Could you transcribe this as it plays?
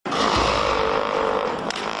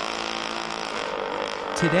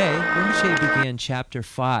Today, Rinpoche began chapter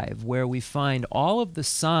 5, where we find all of the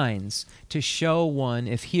signs to show one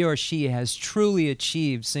if he or she has truly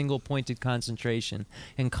achieved single-pointed concentration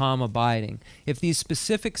and calm abiding. If these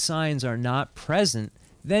specific signs are not present,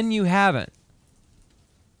 then you haven't.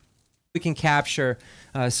 We can capture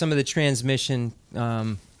some of the transmission,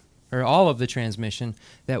 or all of the transmission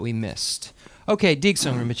that we missed. Okay,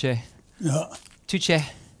 Digsung Rinpoche. Yeah. Tuche.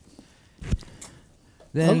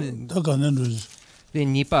 Then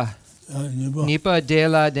Nipa. Nipa de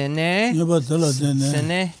la dene. Nipa de la dene.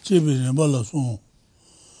 Sene. Chibi rinpa la song.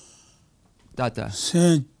 Data.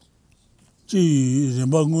 Sen chi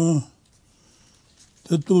rinpa ngun.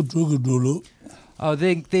 Te tu chuki dulu. Oh,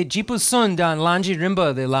 they jipu sun dan lanji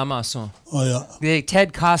rimba de lama sun. Oh, yeah. They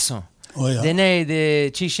ted kasun. Oh, yeah. Dene de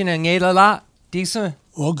chishina ngela la. Digsung.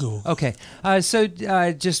 Okay. So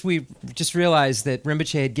we just realized that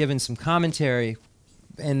Rinpoche had given some commentary,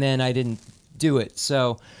 and then I didn't do it.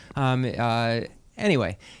 So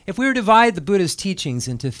anyway, if we were to divide the Buddha's teachings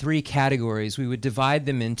into three categories, we would divide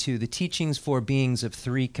them into the teachings for beings of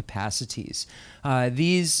three capacities.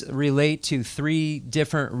 These relate to three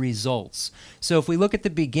different results. So if we look at the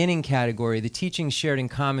beginning category, the teachings shared in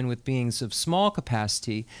common with beings of small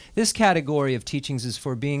capacity, this category of teachings is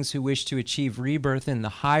for beings who wish to achieve rebirth in the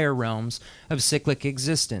higher realms of cyclic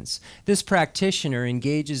existence. This practitioner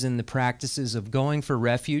engages in the practices of going for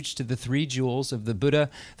refuge to the three jewels of the Buddha,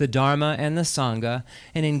 the Dharma, and the Sangha,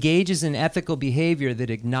 and engages in ethical behavior that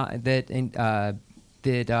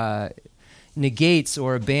negates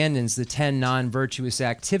or abandons the 10 non-virtuous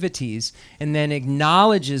activities, and then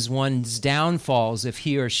acknowledges one's downfalls if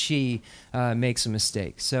he or she makes a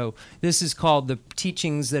mistake. So this is called the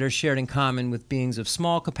teachings that are shared in common with beings of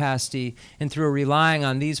small capacity, and through relying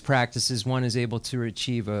on these practices, one is able to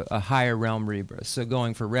achieve a higher realm rebirth. So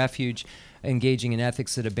going for refuge, engaging in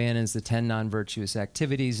ethics that abandons the 10 non-virtuous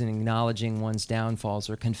activities, and acknowledging one's downfalls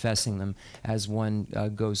or confessing them as one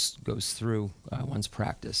goes through one's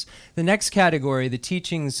practice. The next category, the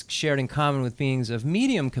teachings shared in common with beings of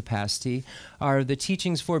medium capacity, are the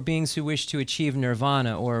teachings for beings who wish to achieve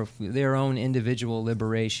nirvana or their own individual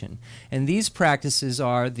liberation. And these practices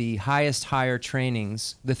are the highest higher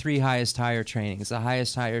trainings, the three highest higher trainings, the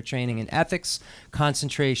highest higher training in ethics,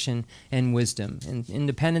 concentration, and wisdom. And in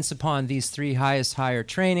dependence upon these three highest higher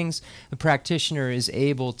trainings, the practitioner is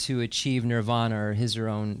able to achieve nirvana or his or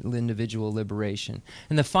own individual liberation.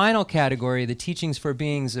 And the final category, the teachings for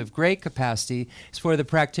beings of great capacity, is for the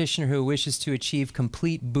practitioner who wishes to achieve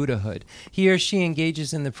complete Buddhahood. He or she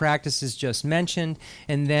engages in the practices just mentioned,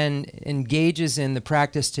 and then engages in the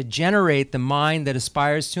practice to generate the mind that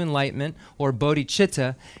aspires to enlightenment, or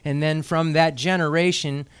bodhicitta, and then from that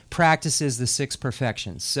generation practices the six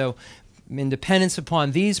perfections. So in dependence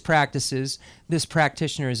upon these practices, this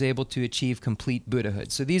practitioner is able to achieve complete Buddhahood.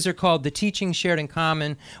 So these are called the teachings shared in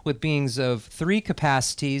common with beings of three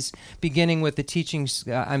capacities, beginning with the teachings,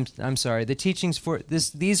 the teachings for this.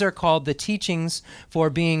 These are called the teachings for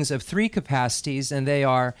beings of three capacities, and they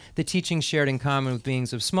are the teachings shared in common with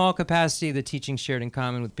beings of small capacity, the teachings shared in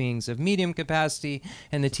common with beings of medium capacity,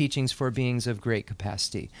 and the teachings for beings of great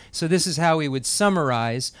capacity. So this is how we would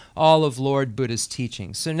summarize all of Lord Buddha's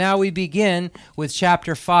teachings. So now we begin with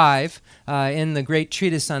chapter 5 in the great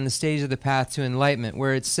treatise on the stage of the path to enlightenment,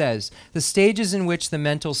 where it says, the stages in which the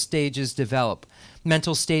mental states develop.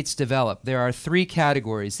 There are three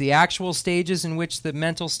categories: the actual stages in which the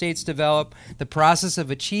mental states develop, the process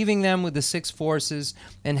of achieving them with the six forces,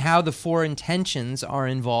 and how the four intentions are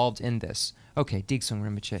involved in this. Okay, Digsung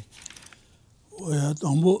Rinpoche.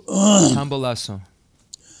 Tambo laso.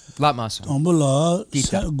 Latmaso. Tambo la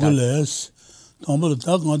gules. Tambo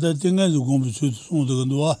ta ngada tingen zu gombi chu song de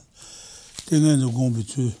gwa. Tingen zu gombi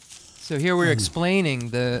chu. So here we're explaining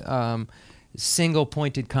the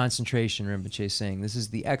single-pointed concentration, Rinpoche is saying. This is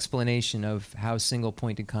the explanation of how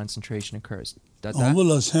single-pointed concentration occurs. Tambo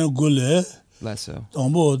la sen gule. Lesso.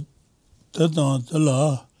 Tambo ta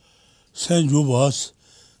la sen jubas.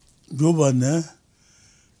 Jubane.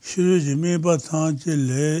 Shiru ji me ba tan che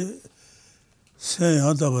le sen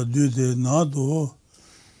ya ta ba du de na do.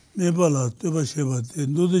 Me ba la te ba she ba te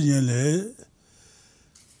do de jen le.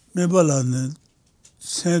 Me ba la ne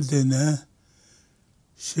sen de ne.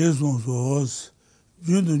 She son sos.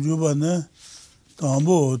 Jun du juba ne.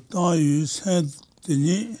 Tambo tan yu sen de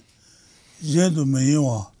ni. Jen du me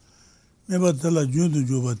wa. Me ba te la jun du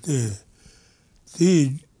juba te.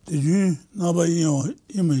 Ti jun na ba yin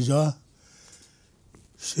ime ja.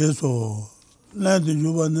 She so lan du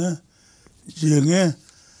juba ne. Jenge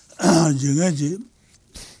ji.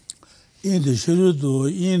 In the shirudo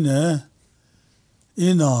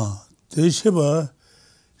in a te sheba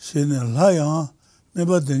shin laya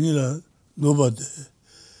meba teni la doba de.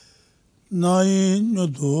 Nai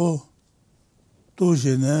nyoto to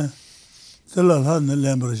she ne, tela la ne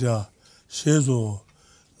lembrasha, shezo,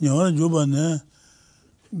 nyawara juba ne,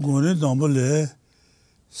 goni dambo le,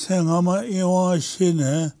 sengama iwa she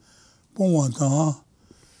ne, pongwa tang,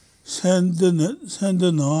 sende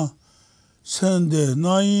na, sende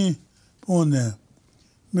nai pone,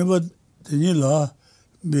 meba teni la,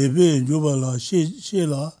 bebe juba la, she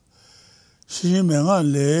la, shi menga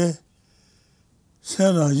le,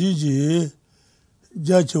 sen raji ji,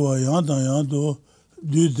 jachiwa yang tang yang to,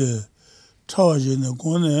 du de, chawa ji ne,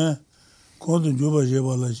 kone juba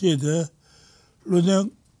sheba la, she de, lu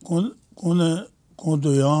den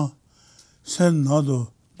kone yang, sen na do,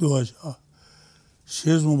 duwa sha,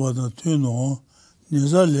 she zumba da tu no,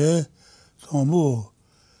 nisa le, tangbu,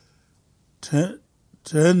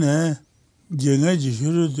 tre ne, jenga ji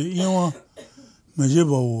shuru de, inwa, ma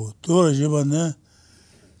sheba wu, duwa sheba ne,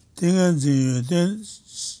 tengan zinyu, ten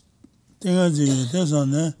san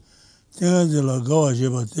ne, tengan zila gawa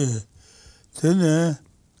sheba te, tenne,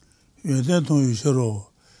 yuen ten tong yu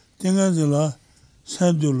shiro, tengan zila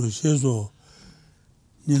san du lu she so,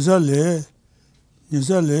 nisa le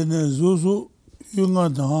ne zuzu yu nga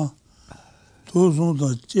tang, tu sung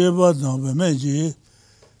tang jeba tang pe me ji,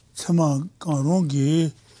 tsama kang rong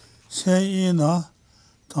ki, sen yin na,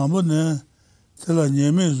 tangpo ne, tela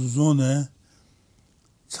nye me su sung ne,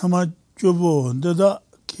 tsama jubo dada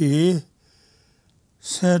ki,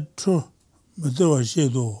 sen chu matirwa she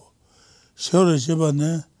do, shawra sheba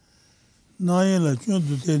ne, na yin la chun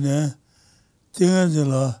tu te ne, tengan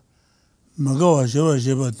zila magawa shawra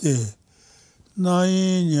sheba te, na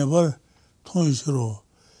yin nyebar tong yu shiro,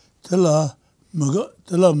 tela maga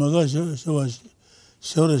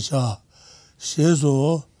shawra sha, she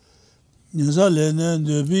so, nisa le ne,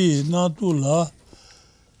 debi na tu la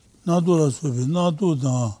subi, na tu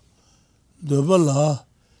dang, deba la,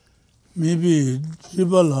 mibi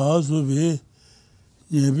jiba la subi,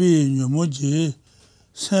 nyebi nyumu ji,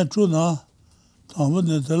 sen chu na, tangpo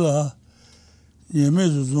ne tela, nyeme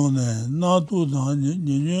su zung ne, na tu dang,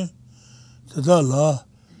 nyenyu, teta la,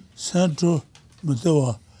 sen chu,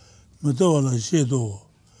 matewa la she do.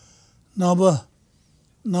 Naba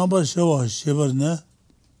shewa shebar ne,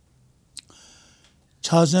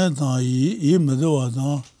 cha sen tang yi matewa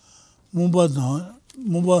tang, mumba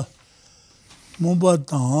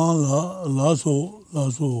tang la so,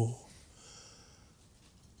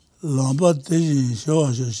 lamba tejin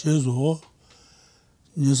shewa she so,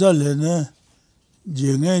 nisa le ne,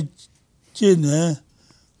 jenge je ne,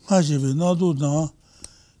 nga shebe na tu tang,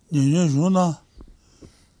 nyenyu shung na,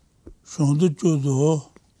 shung tu chu do,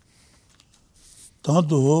 tang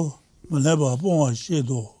do, maleba pongwa she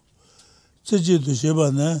do, tse tu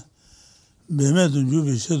sheba ne, beme tu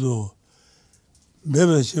jubi she do,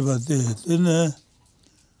 bebe sheba te, tene,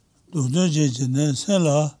 dukdun che ne, sen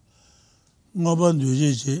la, nga ban du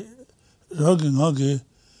che, raki nga ke,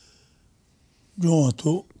 jungwa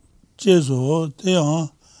tu, che so, te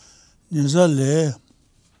yang, nisa le,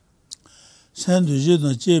 sen du che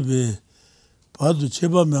na che be, pa tu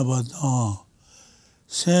cheba me ba tang,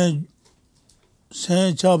 sen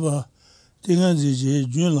chaba, tengan zi che,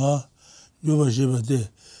 jun la, juba sheba te,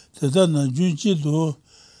 teta na jun chi tu,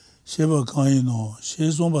 sheba kanyi no,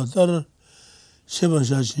 she somba tar, sheba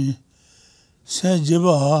shashin, sen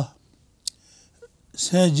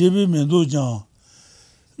jebi mendo jang,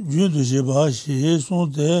 jun tu sheba, she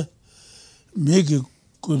som te, meki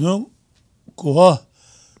kudung, kuwa,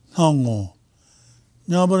 nango,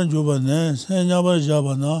 nyabar juba ne, sen nyabar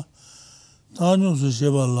jaba na, tanyung su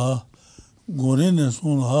sheba la, gori ne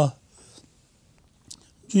sung la,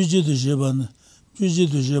 juji tu sheba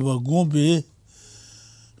gombe,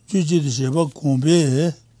 juji tu sheba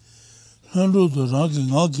gombe, hanru tu rangi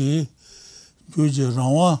ngaki, juji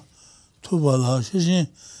rangwa, tuba la, shishin,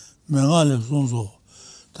 menga le sung so,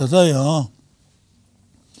 tata yang,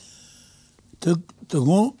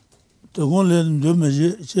 tagung le ndume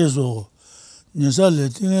che so, nisa le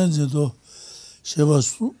tingan zi to, sheba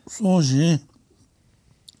sung shin,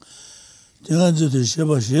 tingan zi to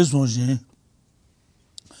sheba she sung shin,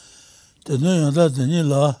 tenu yangda teni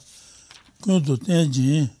la, kun tu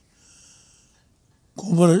Tenzin,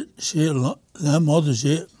 kumbar she, lan ma tu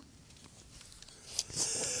she,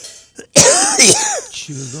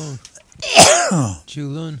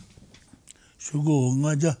 Chulun. Shugo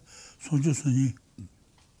nga ja, sonchu suni.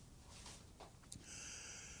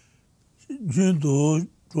 Jun to,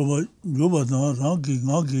 joba tang, rangi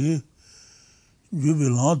ngaki, jubi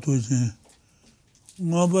lan tu chen,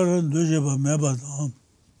 nga bar do sheba me ba tang,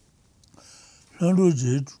 ranru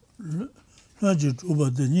je, ranji joba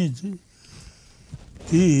teni je,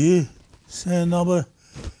 디 세나바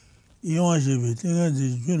이완시비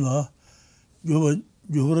땡한지 준라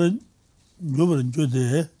요버는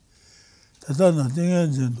조대 다다나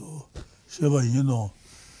땡한지도 쉐바 인노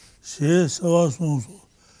쉐 서와송소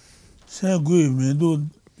세구이 면도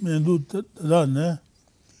다다네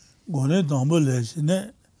고네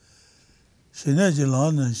담벌레시네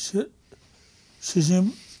신내질라는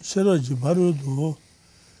시심 셔러지 바로도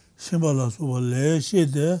심발라서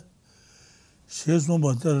레시데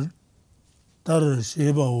셰송바터 따르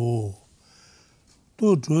셰바오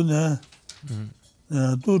또 주네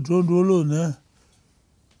또 줘로네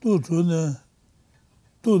또 주네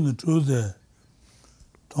또는 주대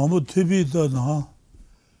너무 TV도나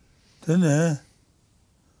되네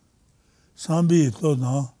삼비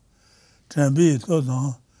또나 전비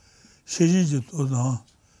또나 시진지 또나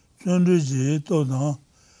전주지 또나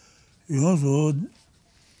용소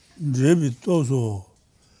제비 또소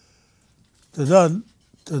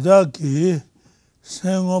다다기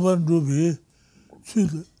생업은 루비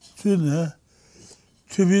추네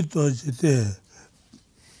추비도 지대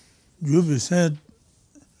유비 생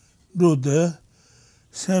루데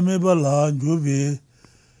세메발라 유비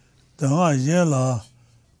당아연라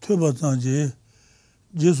퇴바장지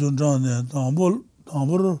지순장네 담볼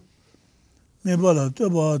메발라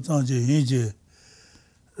퇴바장지 인지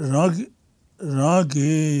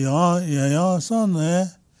라기 야야 산네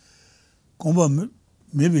공부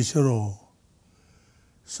메비셔로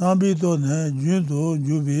삼비도네 윤도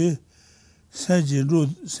유비 세진루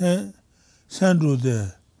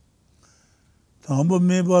산루데 담보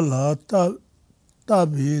메발라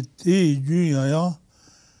따비 디 윤야야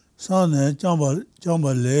산네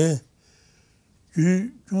장발레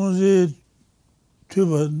윤종세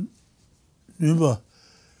퇴번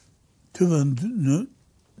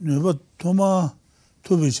누바 토마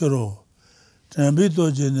토비셔로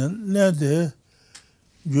잠비도제는 레데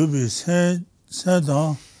유비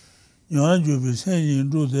세다 요한 유비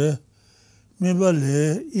세인루데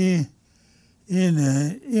메발레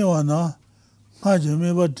이네 이와나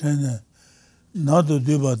가지메바테네 나도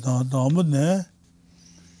되바다 다음에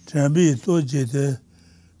잠비도제데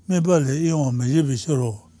메발레 이와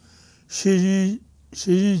메비셔로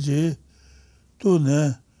시진지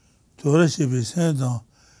또네 도라시비 세다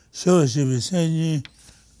셔시비 세니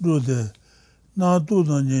루데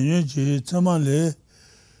나도는 년년지 참말레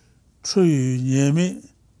추유 예미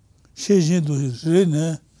시신도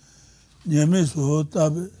리네 예미소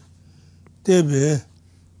답 대베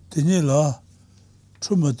드니라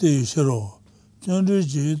추모대 유셔로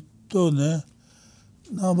전주지 또네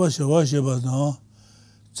나바셔와셔바나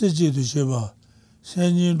自己的 셔바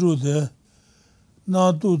세니루데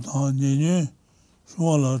나도다 년년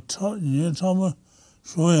说了年他们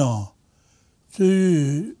说呀至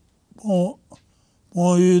于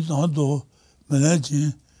帮于当都没来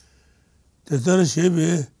进在这些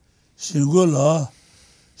边醒过了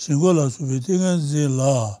所谓这个人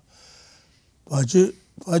了把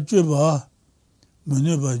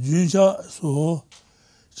门把军下说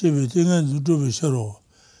这边这个人准备下了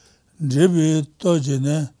这边到今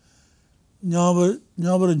呢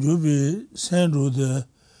냐버 준비 생루데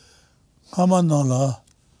가만나라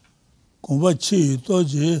공부치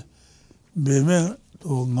또지 매매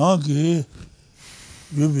또 나기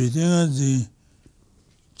준비되는지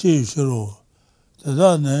제시로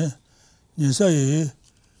대단해 예사에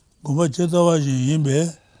공부 제도와지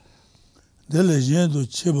임베 델레젠도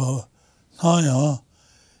치바 나야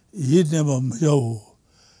이데바 뭐요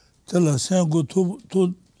델라 생고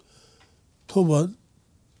토바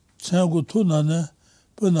생고 토나네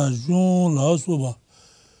버나 좀 라소바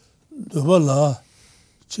더발라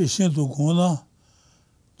치신도 고나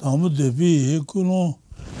다음 대비 그노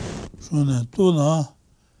손에 또나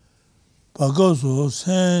바가서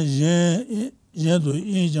생예도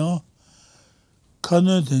인정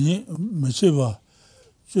가능되니 뭐지바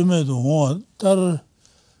좀에도 뭐 따르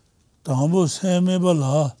다음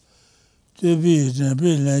세메발라 대비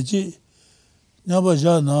제빌레지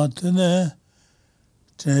냐바자나 테네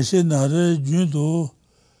전신 나를 준도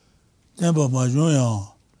tempo ma yong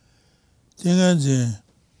yang ting'an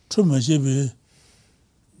chuma xebi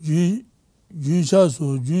yun sha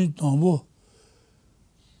su yun tangbo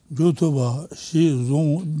yu toba xi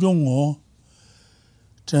yong o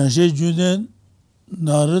chan xe yun den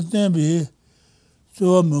nari tenbi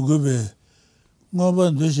zuwa mugube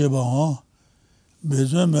ngoban du xeba hong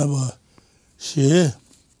bezwen meba xe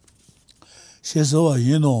sawa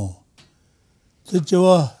yin o te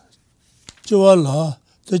jiwa la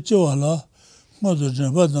te jiwa la ngo zu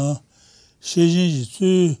zhenpa dang xie yin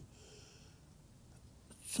yi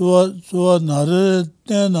zuwa nari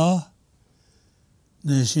ten na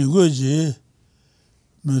ne xin gui ji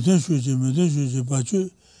Meten shuji,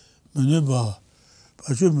 bachu meneba,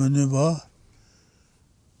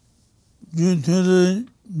 jun tunre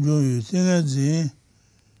joyu, tenga zin,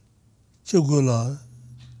 chigula,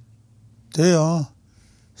 deyang,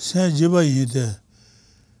 sen jiba yinte,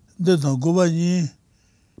 dedan goba yin,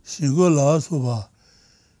 shingula soba,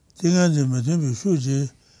 tenga zin meten shuji,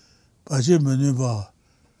 bachi meneba,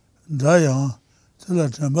 dayang, tala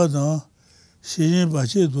chambadan, shirin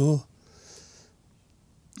bachi do,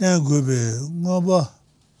 ten gobe, ngoba,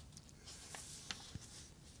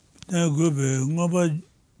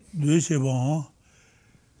 dwe sheba,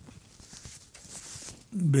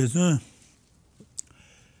 besun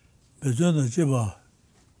da cheba,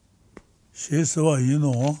 she sawa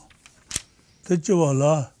yino, te cheba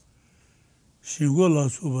la, shingo la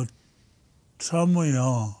soba, chamu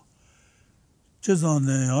yang, chizang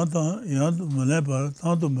ne yang mulepa,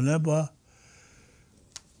 tanto mulepa,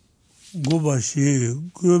 goba shi,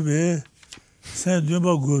 gobe, sen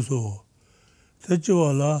dunba goso, te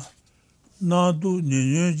cheba la, na du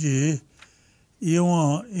nyun ji,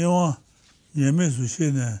 iwa, nyeme su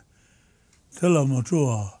shi ne, te la ma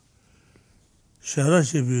chua, shara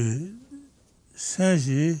shi bi, sen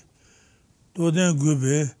shi, do den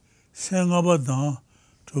gobe, sen ngaba dan,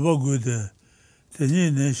 choba gode, te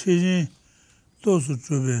nyi ne, shi jin, do su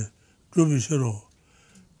chobe shiro,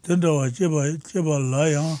 tenda wa cheba la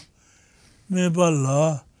yang, meba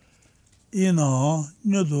la, ina,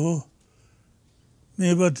 nyodo,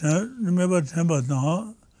 meba tenpa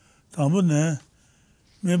dan, tambu ne,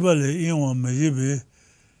 meba le inwa mejibe,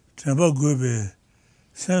 tenpa gobe,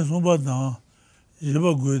 sen sumba dan,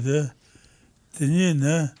 jiba gode, tenyi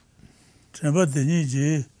ne, tenpa tenyi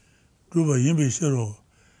ji, ruba yinbe shiro,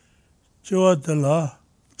 chewa tala,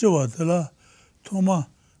 thoma,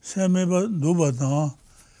 sen meba doba dan,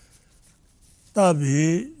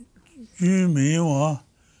 tabi, jun me inwa,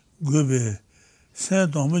 gobe,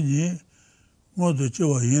 sen tambu nyi, ngoto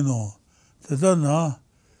chewa yino, teta na,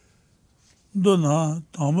 do na,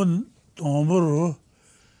 tamburu,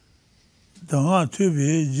 danga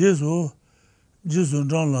tubi, jisu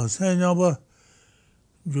zhang la, sen nyaba,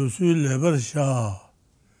 josu lebar sha.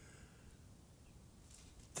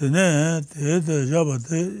 Tene, te jaba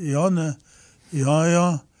te,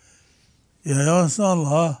 yang san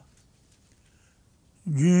la,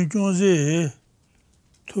 jun chungzi,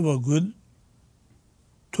 tuba gun,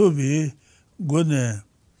 tubi, gune,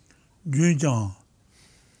 jun chang.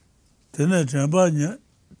 Tene chenpa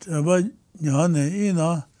nyane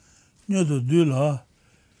ina, nyoto du la,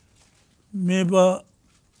 meba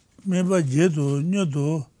jeto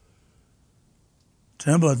nyoto,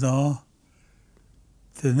 chenpa dan,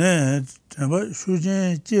 tene chenpa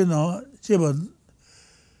shujin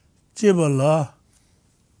jeba la,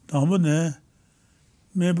 tambu ne,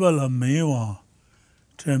 meba la meiwa,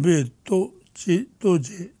 chenpe to je,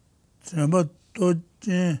 chenpa to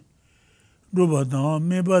jen, rupa dan,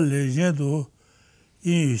 meba le jen to,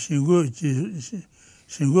 yin yu shingo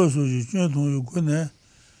suji jun tong yu gune,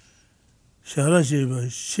 shara sheba,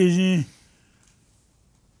 shijin,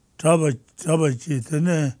 chaba chi,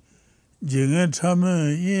 tene, jingen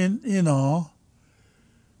chamen ina,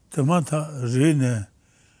 tema ta re ne,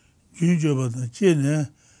 jun joba dan, che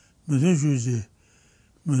ne, mutun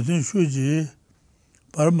shuji,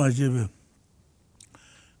 parma jebe,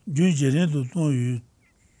 jun jirin to tong yu,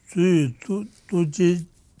 zuyu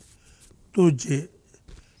to je,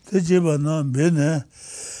 te jeba na, be ne,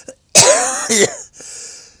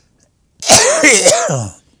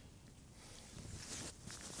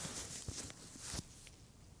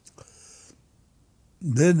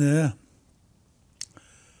 bene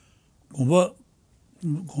gomba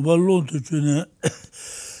lo tu chune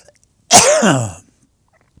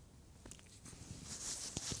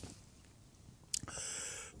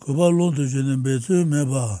betu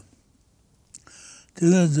meba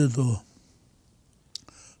tena zeto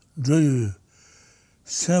joyu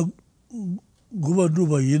sen goba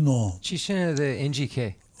druba yino Chishin the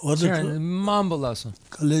NGK. Order Mambo lesson.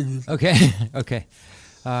 college Okay, okay.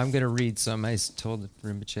 I'm going to read some. I told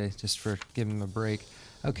Rinpoche just for giving him a break.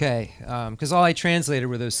 Okay, because all I translated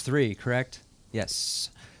were those three, correct?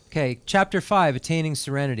 Yes. Okay, Chapter 5, Attaining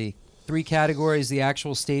Serenity. 3 categories, the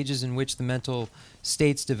actual stages in which the mental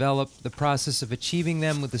states develop, the process of achieving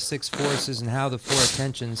them with the 6 forces, and how the 4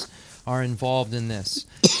 attentions are involved in this.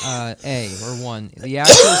 A, or 1, the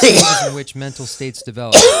actual stages in which mental states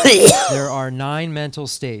develop. There are 9 mental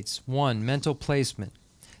states. 1, mental placement.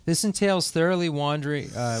 This entails thoroughly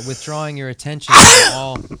withdrawing your attention from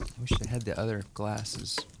all... I wish I had the other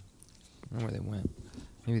glasses. I don't know where they went.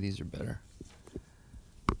 Maybe these are better.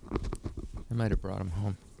 I might have brought them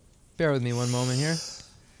home. Bear with me one moment here.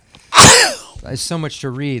 there's so much to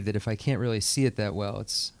read that if I can't really see it that well,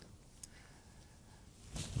 it's...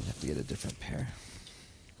 I have to get a different pair.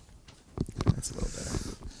 That's a little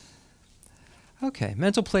better. Okay,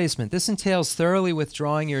 mental placement. This entails thoroughly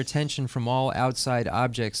withdrawing your attention from all outside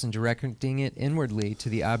objects and directing it inwardly to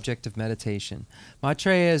the object of meditation.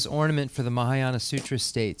 Maitreya's ornament for the Mahayana Sutra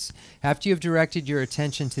states, after you have directed your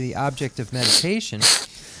attention to the object of meditation,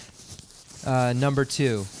 number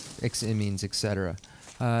 2, it means etc.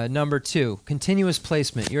 Number 2, continuous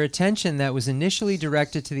placement. Your attention that was initially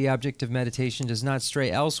directed to the object of meditation does not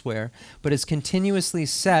stray elsewhere, but is continuously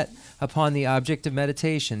set upon the object of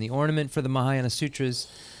meditation. The ornament for the Mahayana Sutras,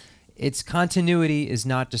 its continuity is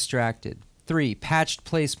not distracted. 3, patched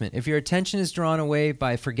placement. If your attention is drawn away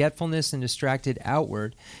by forgetfulness and distracted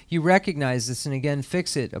outward, you recognize this and again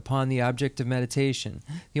fix it upon the object of meditation.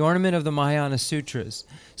 The ornament of the Mahayana Sutras.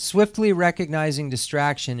 Swiftly recognizing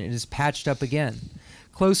distraction, it is patched up again.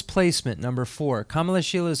 Close placement, number 4.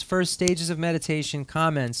 Kamalashila's first stages of meditation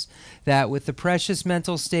comments that with the precious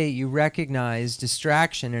mental state you recognize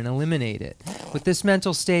distraction and eliminate it. With this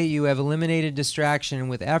mental state you have eliminated distraction and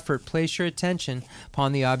with effort place your attention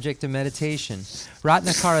upon the object of meditation.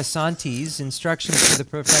 Ratnakara Santi's Instructions for the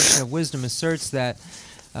Perfection of Wisdom asserts that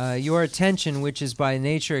your attention, which is by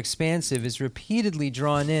nature expansive, is repeatedly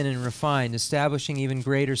drawn in and refined, establishing even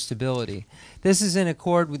greater stability. This is in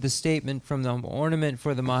accord with the statement from the ornament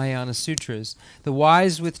for the Mahayana Sutras. The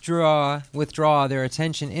wise withdraw their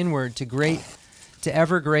attention inward to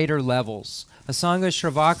ever greater levels. Asanga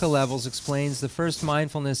Shravaka levels explains the first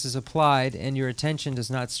mindfulness is applied and your attention does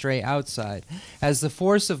not stray outside. As the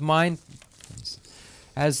force of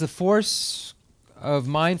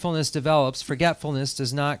mindfulness develops, forgetfulness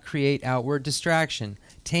does not create outward distraction.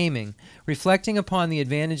 Taming. Reflecting upon the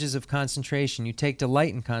advantages of concentration, you take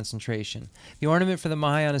delight in concentration. The ornament for the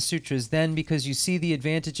Mahayana Sutras, then, because you see the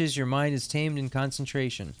advantages, your mind is tamed in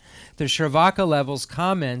concentration. The Shravaka levels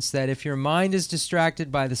comments that if your mind is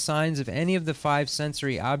distracted by the signs of any of the 5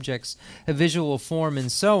 sensory objects of visual form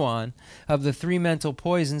and so on, of the 3 mental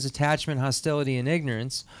poisons, attachment, hostility, and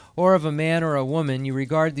ignorance, or of a man or a woman, you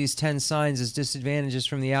regard these 10 signs as disadvantages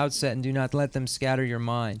from the outset and do not let them scatter your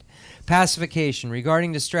mind. Pacification.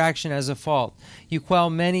 Regarding distraction as a fault, you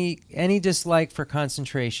quell any dislike for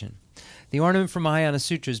concentration. The ornament from Mahayana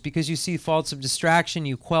Sutras, because you see faults of distraction,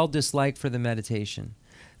 you quell dislike for the meditation.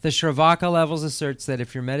 The Shravaka levels asserts that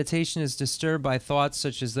if your meditation is disturbed by thoughts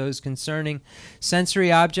such as those concerning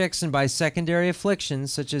sensory objects and by secondary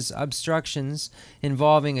afflictions such as obstructions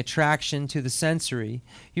involving attraction to the sensory,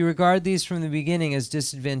 you regard these from the beginning as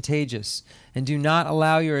disadvantageous and do not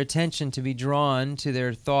allow your attention to be drawn to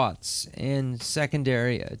their thoughts and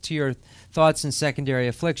secondary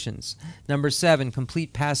afflictions. Number 7,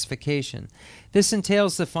 complete pacification. This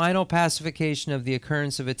entails the final pacification of the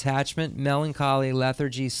occurrence of attachment, melancholy,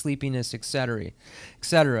 lethargy, sleepiness, etc.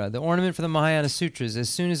 The ornament for the Mahayana Sutras, as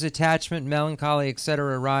soon as attachment, melancholy,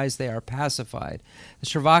 etc. arise, they are pacified. The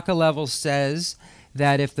Shravaka level says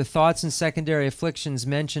that if the thoughts and secondary afflictions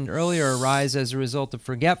mentioned earlier arise as a result of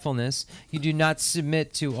forgetfulness, you do not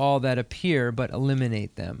submit to all that appear, but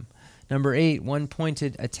eliminate them. Number 8,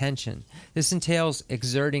 one-pointed attention. This entails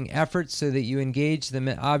exerting effort so that you engage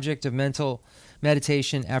the object of mental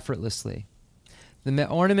meditation effortlessly. The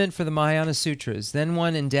ornament for the Mahayana Sutras. Then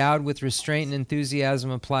one endowed with restraint and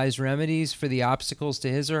enthusiasm applies remedies for the obstacles to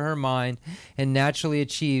his or her mind and naturally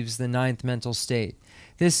achieves the 9th mental state.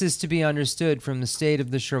 This is to be understood from the state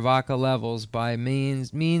of the Shravaka levels. By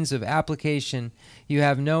means of application, you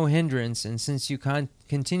have no hindrance, and since you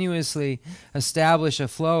continuously establish a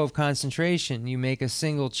flow of concentration, you make a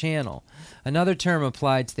single channel. Another term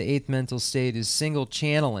applied to the 8th mental state is single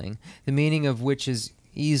channeling, the meaning of which is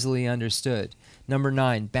easily understood. Number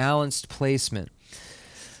 9, balanced placement.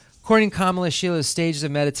 According to Kamalashila's stages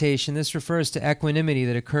of meditation, this refers to equanimity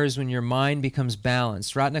that occurs when your mind becomes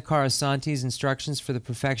balanced. Ratnakara Santi's Instructions for the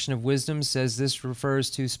Perfection of Wisdom says this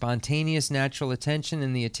refers to spontaneous natural attention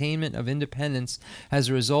and the attainment of independence as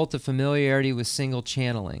a result of familiarity with single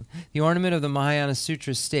channeling. The ornament of the Mahayana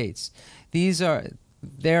Sutra states,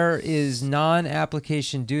 there is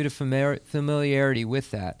non-application due to familiarity with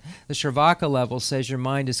that. The Shravaka level says your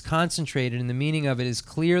mind is concentrated and the meaning of it is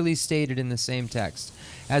clearly stated in the same text.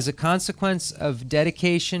 As a consequence of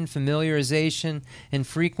dedication, familiarization, and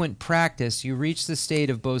frequent practice, you reach the state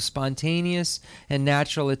of both spontaneous and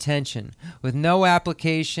natural attention. With no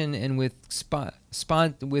application and with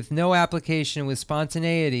spontaneity,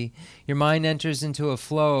 your mind enters into a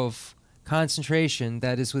flow of concentration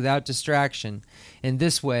that is without distraction. In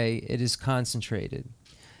this way, it is concentrated.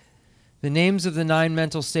 The names of the 9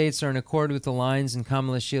 mental states are in accord with the lines in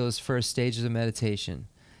Kamalashila's first stages of meditation.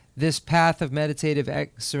 This path of meditative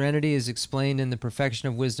serenity is explained in the Perfection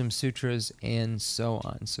of Wisdom Sutras and so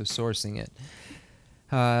on. So sourcing it.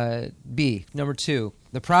 B, number 2,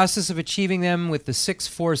 the process of achieving them with the 6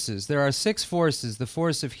 forces. There are 6 forces: the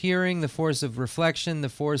force of hearing, the force of reflection, the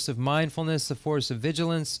force of mindfulness, the force of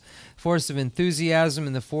vigilance, force of enthusiasm,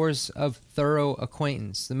 and the force of thorough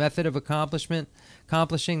acquaintance. The method of accomplishing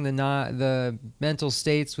the mental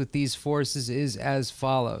states with these forces is as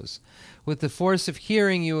follows. With the force of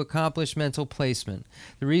hearing, you accomplish mental placement.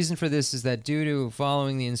 The reason for this is that due to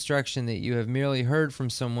following the instruction that you have merely heard from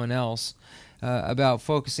someone else, about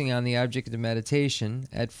focusing on the object of meditation,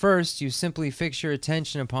 at first you simply fix your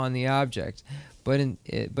attention upon the object,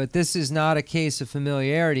 but this is not a case of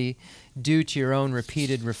familiarity due to your own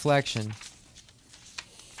repeated reflection.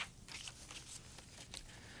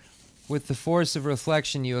 With the force of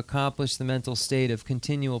reflection, you accomplish the mental state of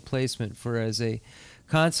continual placement, for as a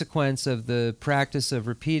consequence of the practice of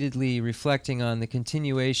repeatedly reflecting on the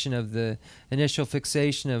continuation of the initial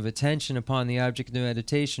fixation of attention upon the object of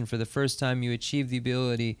meditation, for the first time you achieve the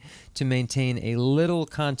ability to maintain a little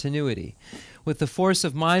continuity. With the force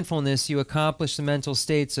of mindfulness, you accomplish the mental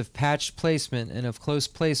states of patch placement and of close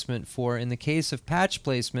placement, for in the case of patch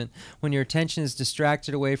placement, when your attention is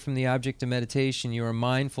distracted away from the object of meditation, you are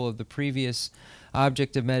mindful of the previous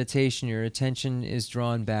object of meditation, your attention is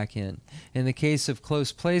drawn back in. In the case of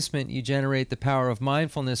close placement, you generate the power of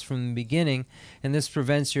mindfulness from the beginning, and this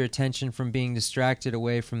prevents your attention from being distracted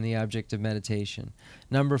away from the object of meditation.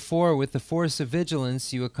 Number 4, with the force of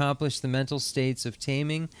vigilance, you accomplish the mental states of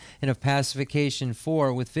taming and of pacification.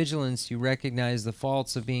 4, with vigilance, you recognize the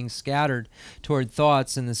faults of being scattered toward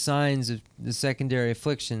thoughts and the signs of the secondary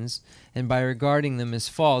afflictions, and by regarding them as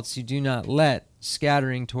faults, you do not let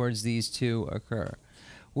scattering towards these two occur.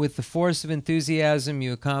 With the force of enthusiasm,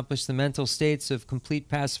 you accomplish the mental states of complete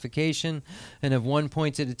pacification and of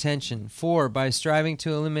one-pointed attention. 4, by striving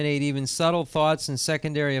to eliminate even subtle thoughts and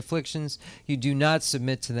secondary afflictions, you do not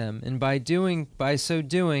submit to them, and by so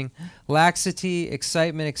doing, laxity,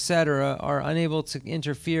 excitement, etc. are unable to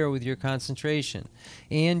interfere with your concentration,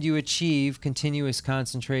 and you achieve continuous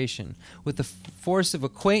concentration. With the force of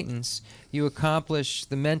acquaintance, you accomplish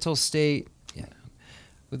the mental state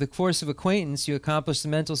With the force of acquaintance, you accomplish the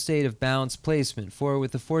mental state of balanced placement. For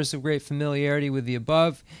with the force of great familiarity with the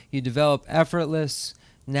above, you develop effortless,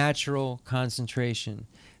 natural concentration.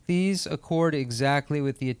 These accord exactly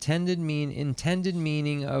with the intended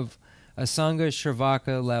meaning of Asanga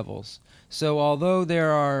Shravaka levels. So although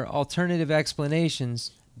there are alternative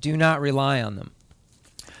explanations, do not rely on them.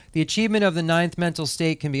 The achievement of the 9th mental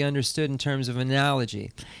state can be understood in terms of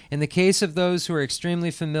analogy. In the case of those who are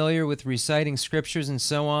extremely familiar with reciting scriptures and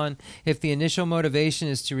so on, if the initial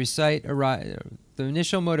motivation to recite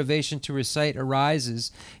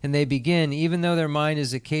arises and they begin, even though their mind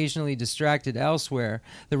is occasionally distracted elsewhere,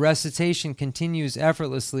 the recitation continues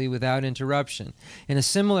effortlessly without interruption. In a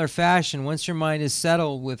similar fashion, once your mind is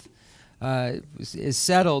settled with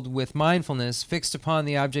mindfulness fixed upon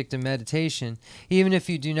the object of meditation, even if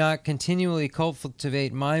you do not continually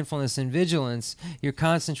cultivate mindfulness and vigilance, your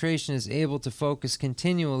concentration is able to focus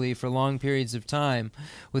continually for long periods of time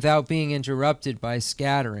without being interrupted by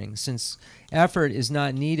scattering. Since effort is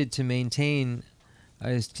not needed to maintain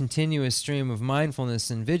a continuous stream of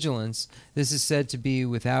mindfulness and vigilance, this is said to be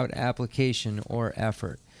without application or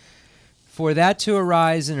effort. For that to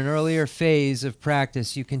arise in an earlier phase of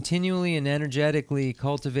practice, you continually and energetically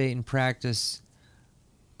cultivate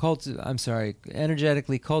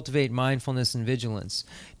mindfulness and vigilance.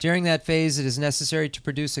 During that phase, it is necessary to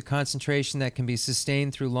produce a concentration that can be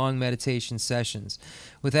sustained through long meditation sessions,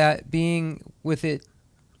 without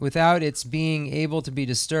its being able to be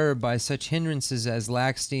disturbed by such hindrances as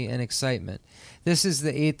laxity and excitement. This is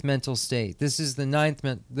the 8th mental state. This and the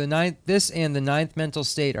 9th mental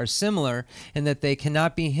state are similar in that they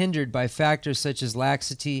cannot be hindered by factors such as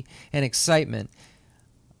laxity and excitement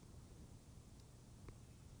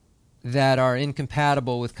that are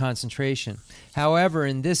incompatible with concentration. However,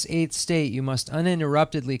 in this 8th state, you must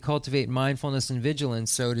uninterruptedly cultivate mindfulness and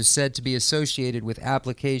vigilance, so it is said to be associated with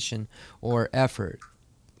application or effort.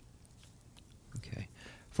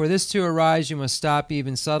 For this to arise, you must stop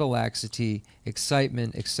even subtle laxity,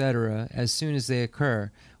 excitement, etc., as soon as they occur,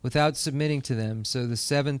 without submitting to them, so the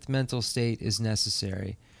 7th mental state is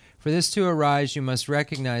necessary. For this to arise, you must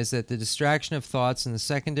recognize that the distraction of thoughts and the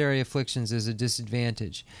secondary afflictions is a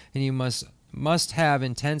disadvantage, and you must have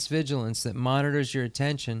intense vigilance that monitors your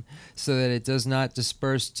attention so that it does not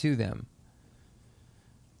disperse to them.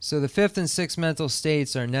 So the fifth and sixth mental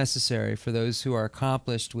states are necessary for those who are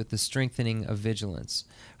accomplished with the strengthening of vigilance.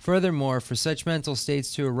 Furthermore, for such mental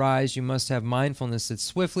states to arise, you must have mindfulness that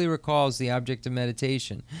swiftly recalls the object of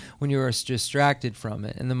meditation when you are distracted from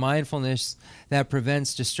it, and the mindfulness that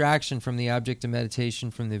prevents distraction from the object of meditation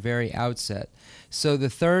from the very outset. So the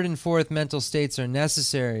third and fourth mental states are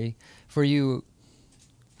necessary for you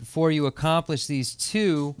accomplish these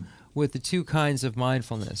two with the two kinds of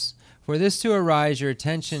mindfulness. For this to arise, your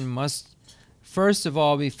attention must first of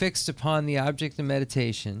all be fixed upon the object of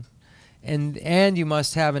meditation, and you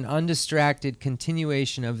must have an undistracted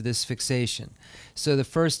continuation of this fixation. So the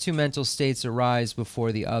first two mental states arise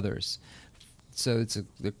before the others. So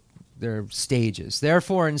they're stages.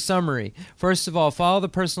 Therefore, in summary, first of all, follow the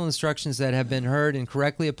personal instructions that have been heard and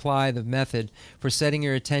correctly apply the method for setting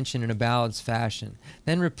your attention in a balanced fashion.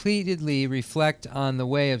 Then repeatedly reflect on the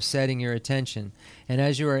way of setting your attention, and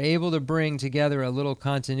as you are able to bring together a little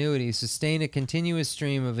continuity, sustain a continuous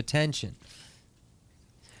stream of attention.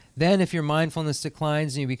 Then, if your mindfulness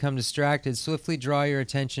declines and you become distracted, swiftly draw your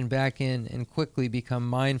attention back in and quickly become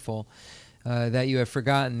mindful that you have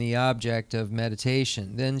forgotten the object of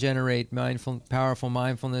meditation. Then generate powerful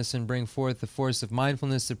mindfulness and bring forth the force of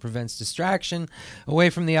mindfulness that prevents distraction away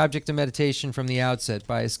from the object of meditation from the outset.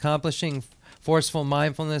 By accomplishing forceful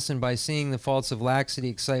mindfulness and by seeing the faults of laxity,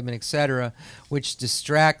 excitement, etc., which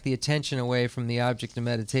distract the attention away from the object of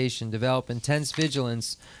meditation, develop intense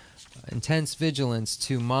vigilance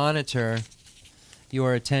to monitor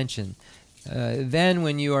your attention. Then,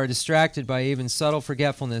 when you are distracted by even subtle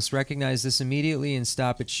forgetfulness, recognize this immediately and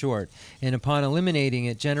stop it short. And upon eliminating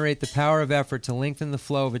it, generate the power of effort to lengthen the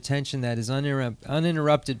flow of attention that is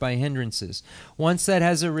uninterrupted by hindrances. Once that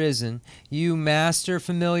has arisen, you master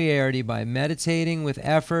familiarity by meditating with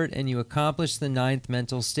effort, and you accomplish the ninth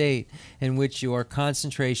mental state, in which your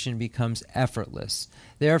concentration becomes effortless.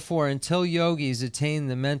 Therefore, until yogis attain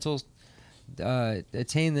the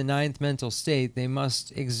ninth mental state, they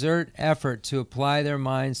must exert effort to apply their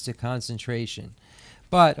minds to concentration.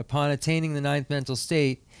 But upon attaining the ninth mental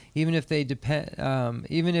state, even if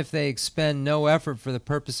they expend no effort for the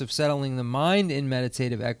purpose of settling the mind in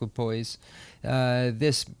meditative equipoise,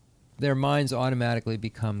 their minds automatically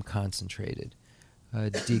become concentrated.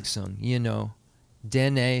 Dikson,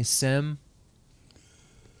 Dene Sem.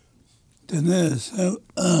 Dene Sem.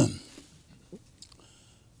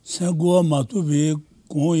 Sangua Matubi,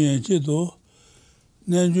 Goyen Chito,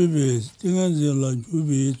 Nanjubi, Tinganzilla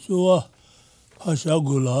Jubi, Zua,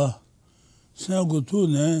 Pashagula,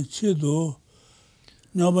 Sangutune, Chito,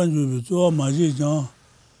 Nabanjubi, Zua Majijan,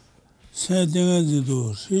 San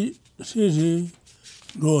Tinganzido, Shishi,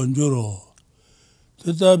 Ronjuro,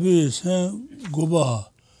 Tetabi, San Guba,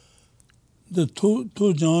 the two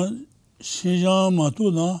Jan, Shijan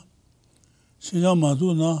Matuna,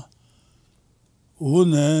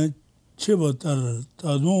 Une Chibatar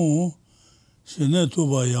Tadun, Shine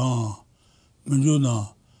Tuba Yang,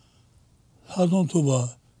 Munjuna, Hadun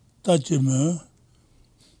Tuba, Tachime,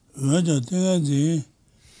 Uanja Tinganzi,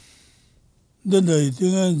 Dendai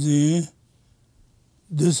Tinganzi,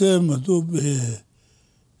 Dese Matube,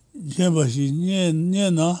 Jembashi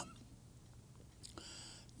Niena,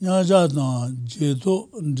 Nyajatan, Jeto,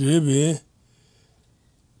 Drebe,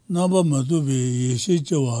 Naba Matube,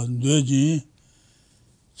 Yeshichawa, Dojin,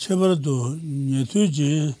 Chebardo,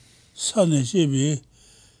 Netuji, Sane Shebi,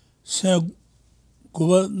 San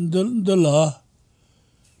Guba de la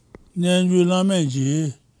Nanju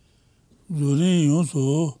Lameji, Zurin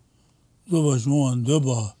Yunsu, Zobashuan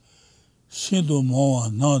Deba, Shinto Mawa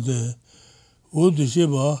Nade, Udu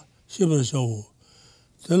Sheba, Sheba Shawu,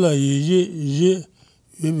 Tela Yi,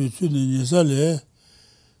 Yubi Tuni Nisale,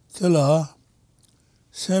 Tela,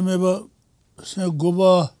 Sameba, San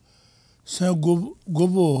Guba, San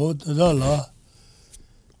Gobo Tadala,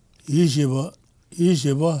 Yisheba,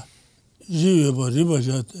 Jiweba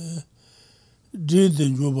Ribajate,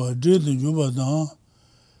 Didin Juba Dan,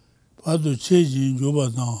 Padu Chejin Juba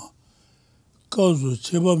Dan, Kauzu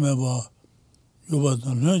Cheba Meba, Juba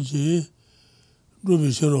Dan Lunchi,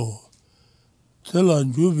 Rubi Shiro, Tela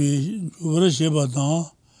Jubra Sheba Dan,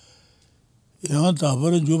 Yang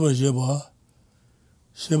Tabara Juba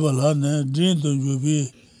Sheba Lane, Didin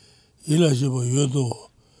Jubi, Ila Sheba Yodo,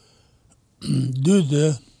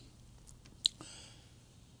 Dude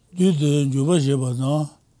Juba Sheba Dan,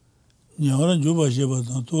 Nyara Juba Sheba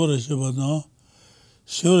Dan, Tora Sheba Dan,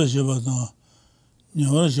 Shora Sheba Dan,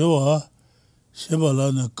 Nyara Sheba, Sheba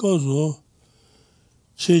Lane Kauzo,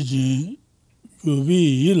 Chejin,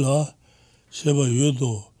 Jubi Ila Sheba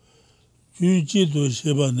Yodo, Jujido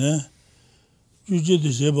Sheba Ne,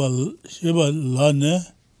 Jujido Sheba Lane,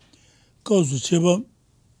 Kauzo Sheba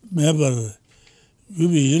매발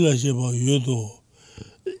유비 일하셔봐 유도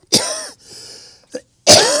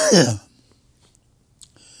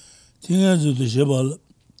팅해주도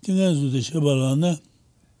셔발하네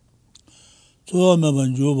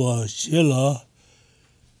조아매만 줘봐 셔라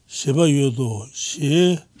셔봐 유도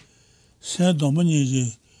시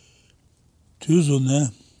생도문이지 두손네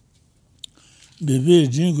베베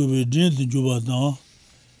진구베 진도 줘봐다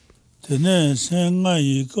tené senga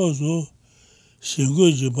yi kaosu shingu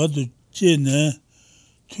ji badu je ne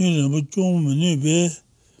tun rinpo zhong menu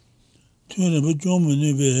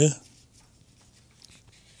be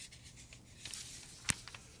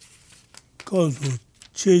kaosu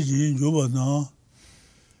che ji yoba na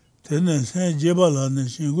tené sen jeba la ne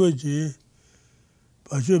shingu ji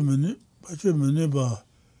bacho menu ba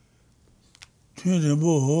tun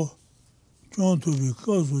rinpo zhong tu bi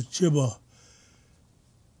kaosu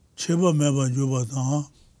cheba meba juba tanga,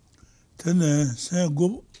 tene sen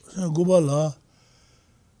guba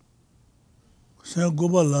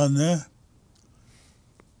la ne,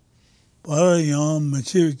 para yang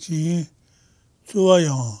meche chi, tsuwa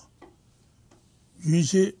yang,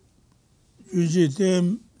 yunshi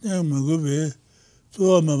ten megube,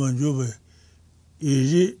 tsuwa meba jube,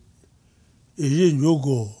 eji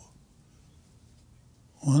yogo,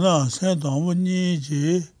 ona sen tangbo ni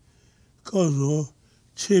ji, kaosu,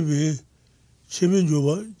 chebin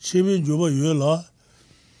juba yue la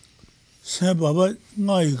sen baba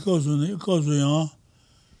nga yi kaosu yang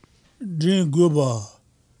rin guba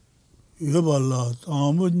yue ba la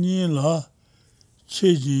tangmu ni la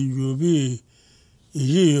che jin yubi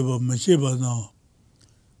yi yue ba ma che ba na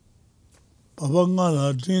baba nga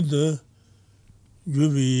la rin de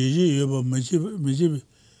yubi yi yue ba ma che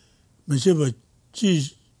ba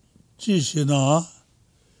ji shi na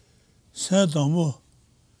sen tangmu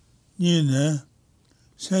ni ne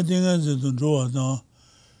sen tingan zi dun zhuwa dang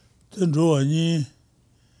ten zhuwa ni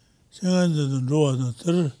sen zi dun zhuwa dang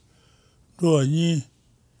ter zhuwa ni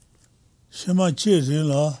shima che rin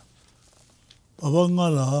la baba nga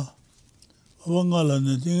la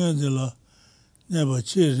ne tingan zi la ne ba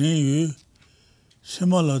che rin yu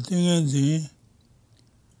shima la tingan zi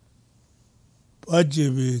ba je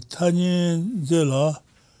bi ta nyen zi la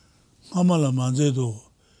mama la man zi do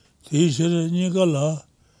ti shir ni ka la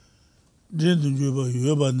rindu juba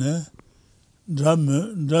yueba ne, dra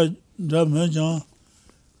me jang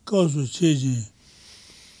kaosu che jin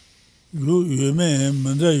yu me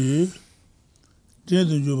manda yu,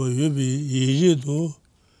 rindu juba yuebi yeji do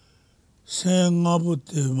sen nga bu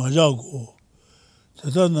te ma ja go,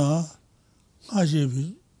 tata na nga she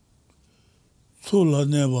bi tsula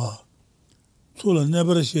neba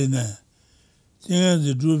she ne, tingan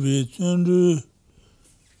zi jubi tsundu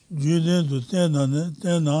ju rindu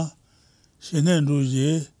tena shenen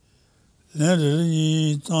zhuji, len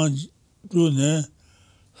rinyi zang zhu ne,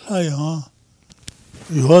 layang,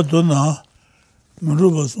 yuwa do na,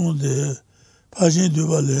 mruba song de, pashin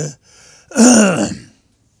duba le,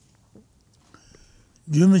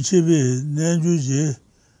 jumi chibi, nen zhuji,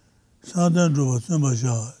 sandan zhuba zunba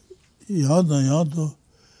sha, yang dang yang do,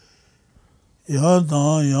 yang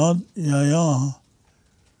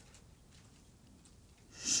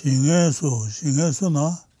shingen su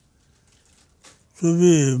na,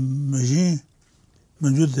 subi mexin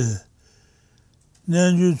menjude,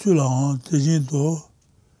 nenju chulang tejin to,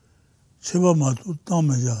 cheba matu tang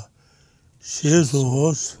meja, she so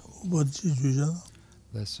hos, uba chi juja.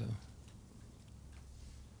 Lesso.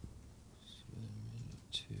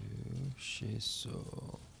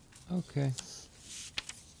 Shiso. Okay.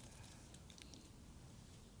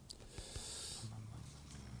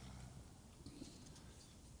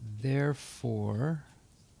 Therefore,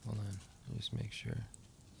 hold on, let me just make sure.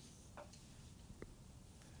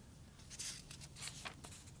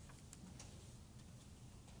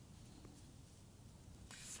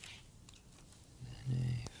 NA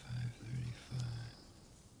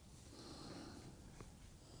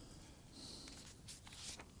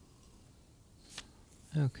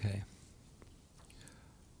 535. Okay.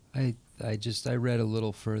 I read a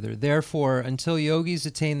little further. Therefore, until yogis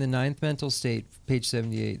attain the ninth mental state, page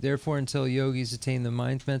 78, therefore, until yogis attain the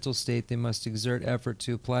ninth mental state, they must exert effort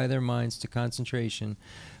to apply their minds to concentration.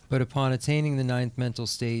 But upon attaining the ninth mental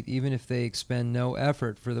state, even if they expend no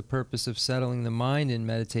effort for the purpose of settling the mind in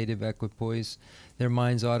meditative equipoise, their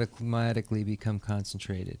minds automatically become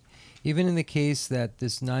concentrated. Even in the case that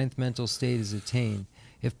this ninth mental state is attained,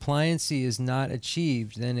 if pliancy is not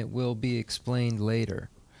achieved, then it will be explained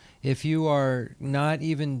later. If you are not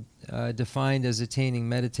even defined as attaining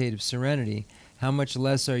meditative serenity, how much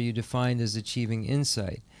less are you defined as achieving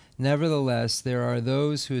insight? Nevertheless, there are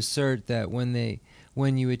those who assert that when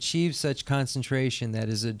When you achieve such concentration that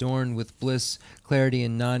is adorned with bliss, clarity,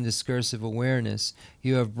 and non-discursive awareness,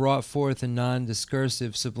 you have brought forth a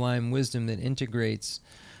non-discursive sublime wisdom that integrates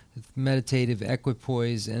meditative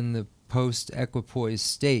equipoise and the post-equipoise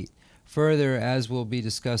state. Further, as will be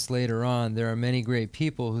discussed later on, there are many great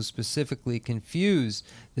people who specifically confuse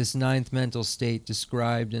this ninth mental state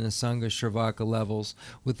described in Asanga Shravaka levels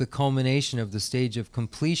with the culmination of the stage of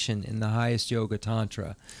completion in the highest Yoga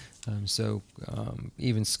Tantra. So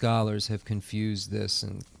even scholars have confused this,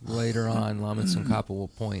 and later on Lama Tsongkhapa will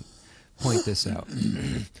point this out.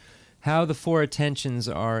 How the four attentions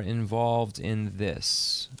are involved in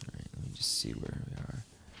this. All right, let me just see where we are.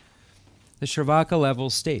 The Shravaka level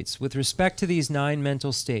states, with respect to these 9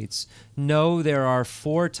 mental states, know there are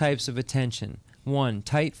 4 types of attention. 1.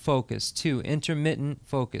 Tight focus. 2. Intermittent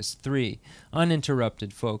focus. 3.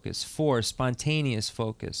 Uninterrupted focus. 4. Spontaneous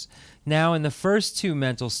focus. Now, in the first 2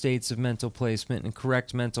 mental states of mental placement and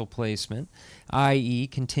correct mental placement, i.e.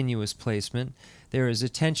 continuous placement, there is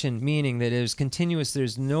attention, meaning that it is continuous.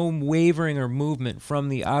 There's no wavering or movement from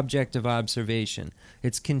the object of observation.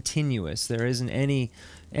 It's continuous. There isn't any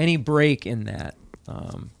break in that.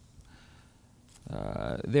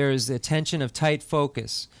 There is the attention of tight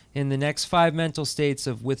focus. In the next 5 mental states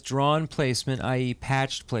of withdrawn placement, i.e.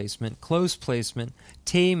 patched placement, close placement,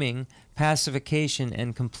 taming, pacification,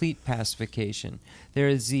 and complete pacification, there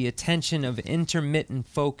is the attention of intermittent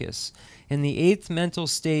focus. In the 8th mental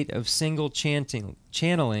state of single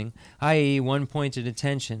channeling, i.e. one-pointed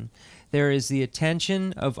attention, there is the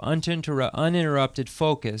attention of uninterrupted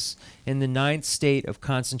focus. In the 9th state of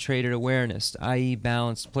concentrated awareness, i.e.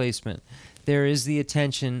 balanced placement, there is the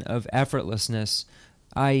attention of effortlessness,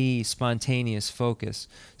 i.e. spontaneous focus.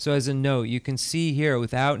 So as a note, you can see here,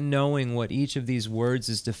 without knowing what each of these words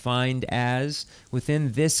is defined as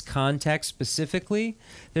within this context specifically,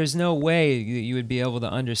 there's no way you would be able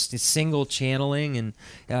to understand single channeling. And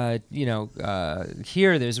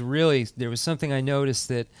here there was something I noticed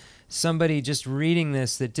that somebody just reading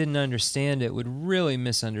this that didn't understand it would really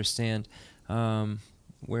misunderstand,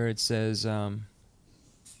 where it says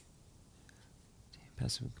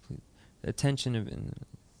passive complete attention of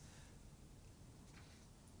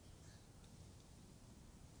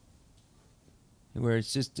where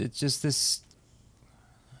it's just this.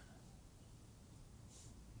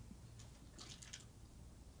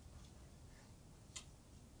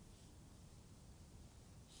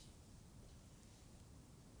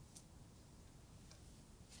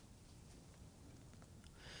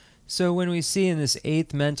 So when we see in this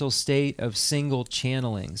 8th mental state of single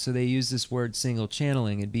channeling, so they use this word single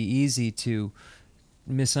channeling, it'd be easy to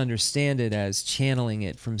misunderstand it as channeling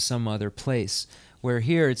it from some other place, where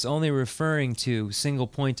here it's only referring to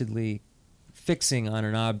single-pointedly fixing on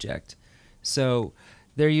an object. So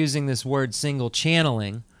they're using this word single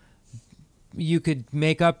channeling. You could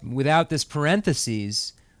make up, without this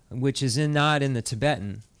parentheses, which is not in the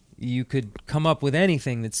Tibetan, you could come up with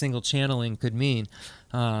anything that single channeling could mean.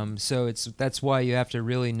 So that's why you have to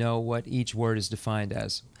really know what each word is defined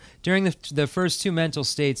as. During the first 2 mental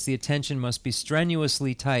states, the attention must be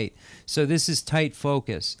strenuously tight. So this is tight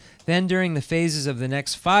focus. Then during the phases of the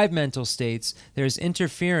next 5 mental states, there's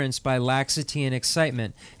interference by laxity and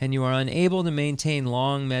excitement, and you are unable to maintain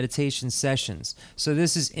long meditation sessions. So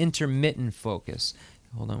this is intermittent focus.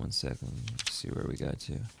 Hold on one second. Let's see where we got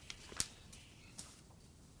to.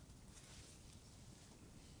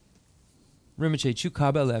 Rinpoche, chu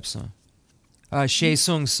kaba lepson. She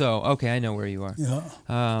sung so. Okay, I know where you are.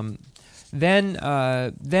 Yeah.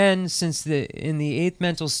 Then, since in the 8th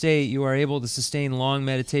mental state you are able to sustain long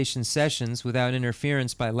meditation sessions without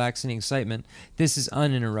interference by laxing excitement, this is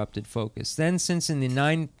uninterrupted focus. Then, since in the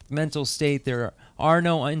 9th mental state there are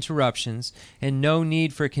no interruptions and no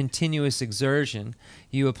need for continuous exertion,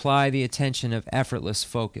 you apply the attention of effortless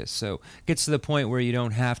focus. So it gets to the point where you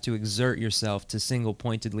don't have to exert yourself to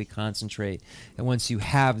single-pointedly concentrate. And once you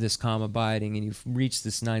have this calm abiding and you've reached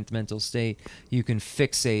this 9th mental state, you can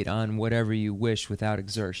fixate on whatever you wish without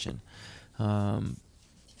exertion.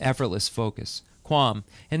 Effortless focus. Quam.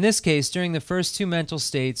 In this case, during the first 2 mental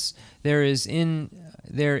states, there is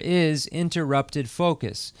interrupted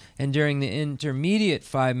focus, and during the intermediate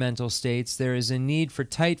 5 mental states, there is a need for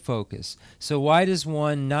tight focus. So why does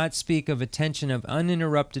one not speak of attention of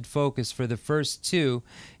uninterrupted focus for the first 2,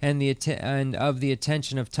 and of the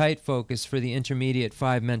attention of tight focus for the intermediate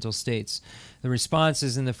 5 mental states? The response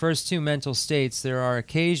is, in the first 2 mental states, there are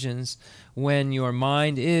occasions when your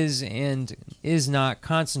mind is and is not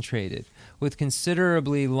concentrated, with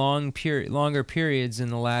considerably longer periods in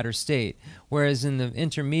the latter state. whereas in the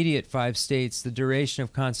intermediate 5 states, the duration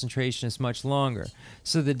of concentration is much longer.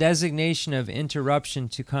 So the designation of interruption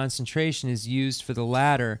to concentration is used for the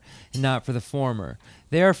latter and not for the former.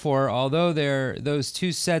 Therefore, although those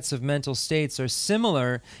 2 sets of mental states are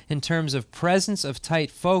similar in terms of presence of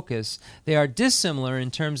tight focus, they are dissimilar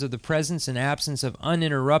in terms of the presence and absence of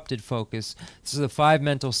uninterrupted focus, so the 5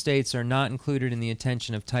 mental states are not included in the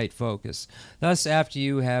attention of tight focus. Thus, after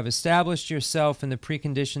you have established yourself in the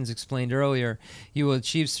preconditions explained earlier, you will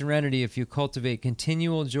achieve serenity if you cultivate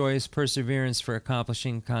continual joyous perseverance for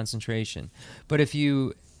accomplishing concentration. But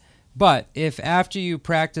if after you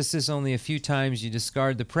practice this only a few times you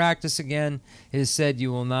discard the practice again, it is said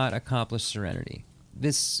you will not accomplish serenity.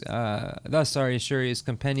 Thus Arya Shurya's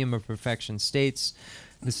Compendium of Perfection states,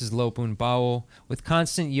 this is Lopun Bao, with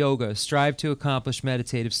constant yoga, strive to accomplish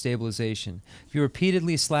meditative stabilization. If you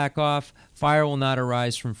repeatedly slack off, fire will not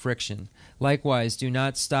arise from friction. Likewise, do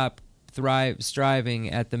not stop striving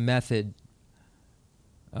at the method.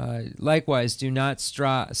 Likewise, do not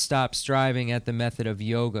stop striving at the method of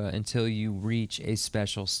yoga until you reach a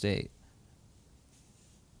special state.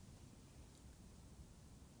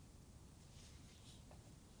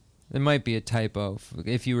 There might be a typo.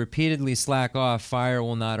 If you repeatedly slack off, fire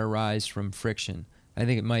will not arise from friction. I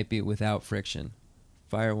think it might be without friction.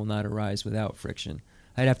 Fire will not arise without friction.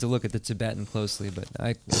 I'd have to look at the Tibetan closely, but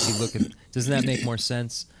if you look at, doesn't that make more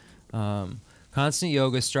sense? Constant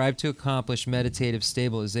yoga, strive to accomplish meditative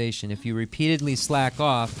stabilization. If you repeatedly slack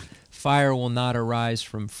off, fire will not arise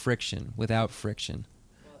from friction, without friction.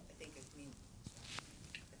 Well, I think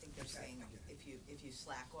they're saying if you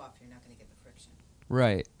slack off, you're not going to get the friction.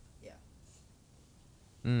 Right.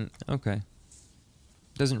 Yeah. Okay.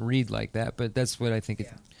 Doesn't read like that, but that's what I think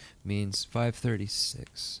it means.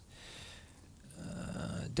 536.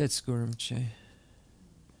 Rinpoche.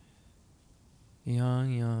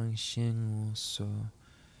 Yang Shin So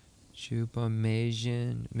Chupa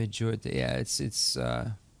Meijin Majority. Yeah, it's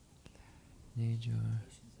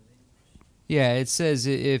yeah, it says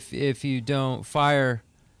if you don't fire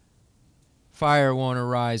won't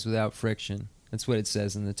arise without friction. That's what it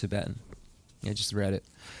says in the Tibetan. I just read it.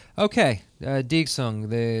 Okay, Digsong,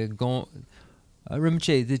 the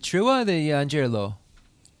Rinpoche, the Trua, the Angelo.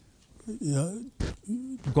 Yeah.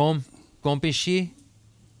 Gompishi.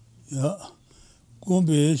 Yeah.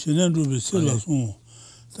 Gombe shenen rubi se la son.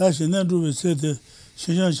 Ta shenen rubi se de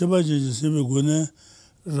shishan shaba je sebe gone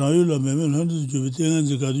rayu la meme landu jubi tengan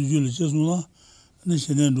je gadu jule chesuna ne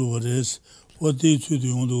shenen rubi res what they to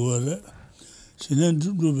do on the water. Shenen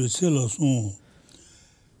rubi se la son.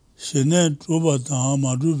 Shenen ruba ta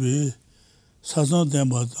ma rubi sasan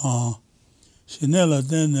temba ta. Shenen la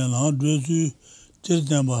ten la dresu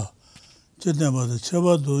temba de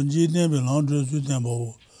chaba donji tembe la dresu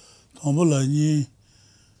temba. Tombola ni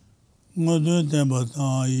ngodon temba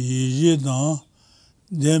ta yi dan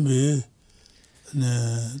dembe ne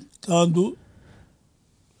tandu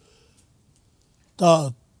ta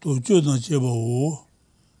to dan cheba o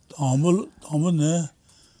tombol ne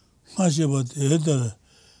ma cheba de der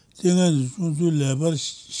tinga sunsu lebar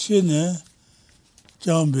shene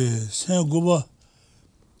jambe sengoba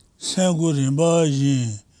sengorimba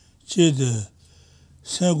yin chede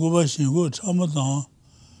sengoba shingo chamadan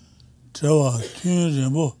Trawa Tun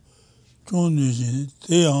Rinpo Chung Nujin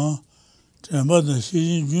Teyang Chenmo da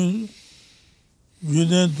Shijin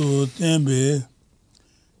Junden Do Tenbe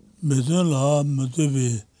Medun La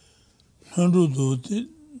Medubi Hanru Do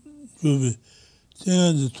Jubi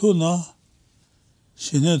Tengan de Tuna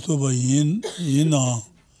Shinen Toba Yina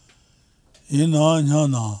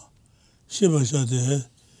Nyana Shiba Shade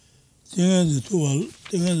Tengan de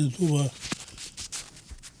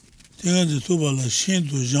Toba La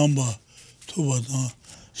Shinto Jamba Tobadan,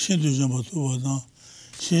 Shinto Jamba Tobadan,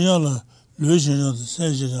 Shinyala, Le Shinja de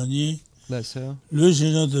Saint-Gérani, Le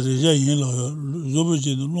Shinja de Reja Yin La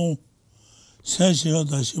Zoboji de Long, Saint-Gérani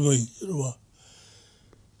da Shiba Yirwa,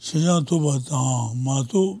 Shinja Tobadan,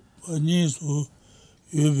 Mato, Nisu,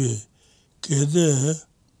 Yube, Kede,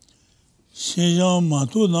 Shinja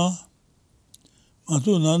Mato na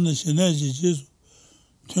Shinaji Jesu,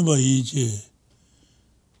 Tumba Yinje,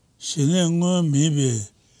 Shinen Ngon Mibe,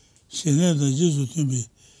 Shinen da Jesu Tumbi,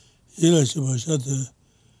 Ila Shiba Shate,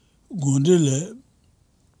 Gondele,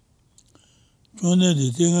 Chone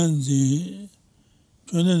de Tenganzi,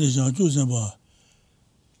 Chone de Janju Semba,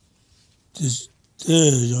 Te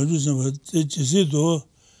Janju Semba, Te Chisido,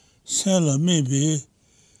 Sen La Mibe,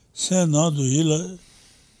 Sen Nado Ila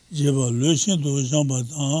Jeba, Le Shinto Jamba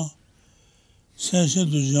Dan, Sen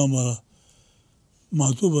Shinto Jamba,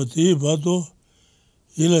 Matuba Te Bato,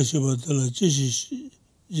 Ila Shiba Tela Jishi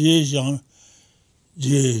Je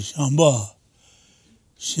Shamba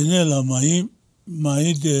Shinela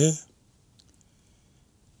mai de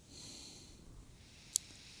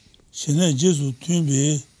Shine Jesu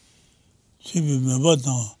Tumbi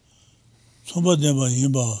Mebatan, Somba Demba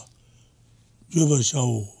Yimba, Juba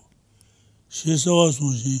Shao, She Sawa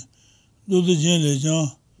Sonshin, Dodo Jen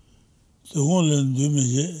Lejan, Tegon Len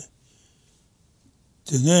Dumeje,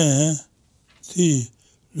 Tene, Ti,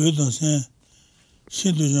 Le Dansen,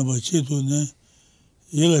 Shinto Jamba Cheto Ne,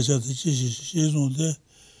 Yela Chata Chishi Shizonde,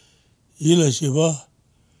 Yela Sheba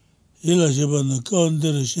Na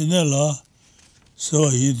Kaundere Shinela,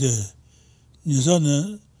 Sawa Yinde,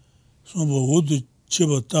 Nisane, Somba Wudu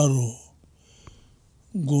Chiba Taro,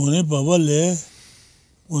 Gone Baba Le,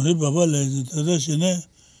 Tada Shine,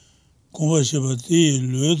 Komba Shiba Ti,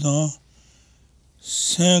 Le Dan,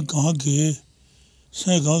 Saint Gangi,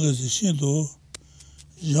 Shinto,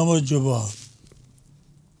 Jamba Juba,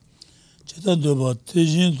 Cheta Duba,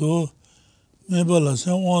 Tejinto, Mebala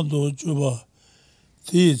Saint Wando Juba,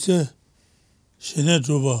 Ti Tse, Shine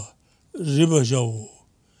Juba, Riba Shao,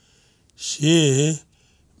 She,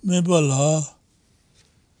 Mebala,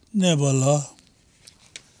 Nebala,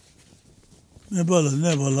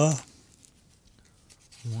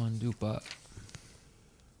 Wandupa.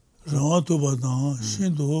 Ramatuba Dan,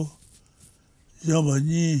 Shinto,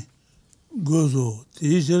 Jabani, Gozo,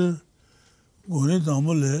 Teacher, Goni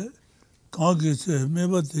Damule, Kangise,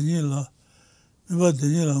 Meba Tenila,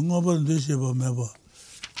 Ngoban Desheba Meba,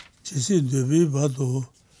 Chisi Devi Bato,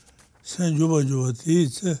 Saint Juba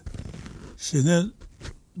Teacher, Shine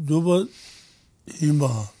Duba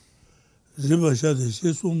Himba, Riba Shade,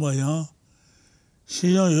 Shesuma Yang,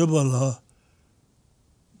 Shiyan Yobala,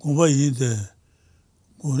 Gomba Yinde,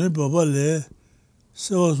 Goni Baba Le,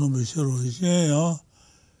 Sewa Sombe Shiro, Shen Yang,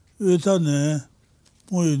 Utane,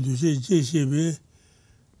 Moyo Dushe Jeshebe,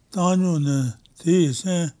 Tanyo Ne, Te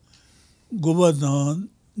Sen, Goba Dan,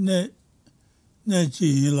 Ne Chi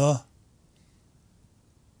Yin La,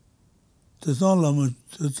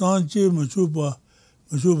 Tetan Che Machuba,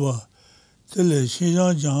 Tele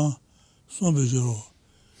Shiyan Jang, Sombe Shiro,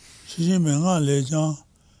 Shishin Menga Le Jang,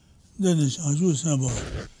 Dene Shanshu Senba,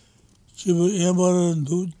 Chibu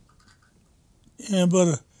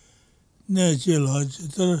Embar Ne Che La,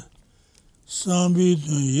 Chitar Sambi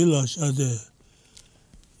Tun Yila Shade,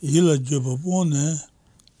 Yila Juba Pone,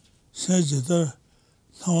 Sen Chitar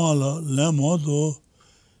Tawala Lemodo,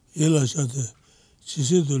 Yila Shade,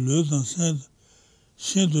 Chisido Ludan Sen,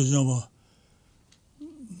 Shinto Jamba,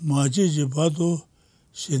 Maji Jibato,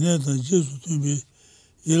 Shineta Jesu Tumbi,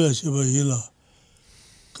 Yila Shiba Yila,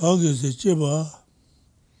 Kage Se Chiba,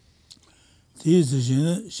 Ti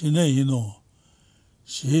Se Shine Yino,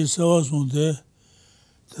 Shi Sawa Sonde,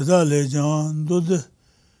 Tata Le Jan, Dode,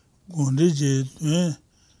 Gondi Je Tuen,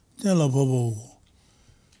 Tenla Pabo,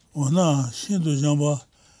 Ona Shinto Jamba,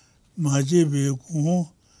 Maji Be Kuhon,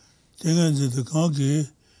 Tengan Zete Kangi,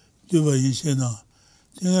 Duba Yin Shena,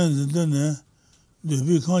 Tengan Zete Ne,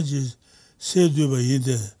 Dubi Kangi, Se Duba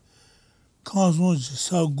Yinde, Kanson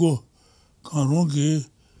Sa Go, Kanrongi,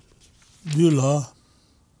 Dula,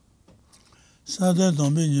 Santen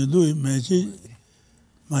Tombe Nyedu Mechi,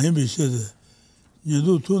 Mahimbi Shede,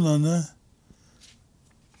 Nyedu Tuna Ne,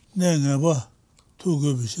 Nengaba,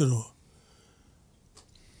 Tugu Bishiro.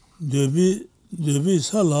 Debi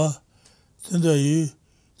Sala, Tenda Yu,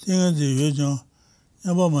 Tengan Zi Yue Jang,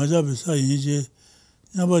 Nyaba Majabi Sa Yinje,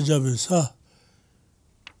 Nyaba Jabi Sa,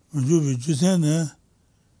 Majubi Juten Ne,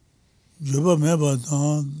 Juba Meba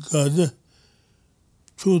Dan, Gade,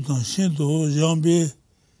 Chu Dan Shinto, Jambi,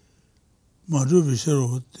 Majubi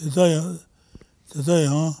Shiro,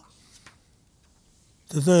 Tetayang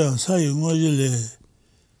Sa Yungoji Le,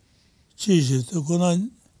 Chishi, Te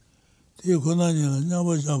Kona Nila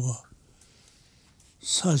Nyaba Jaba,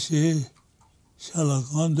 Sashi, Shala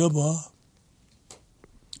Kandeba,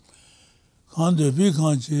 Kandebi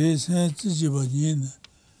Kanchi, Sen Tzijiba Yin,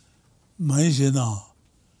 Maishena,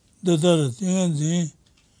 Dadara Tengan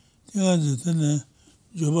Tene,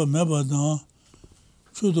 Juba Meba Dan,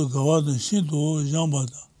 Chudo Gawadan Shinto Jamba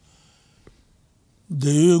Dan,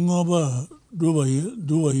 Deyu Ngoba Duba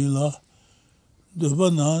Yin La, Duba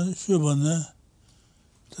Na, Shuba Ne,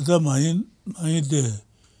 Tata Mayin De,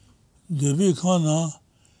 Debi Kana,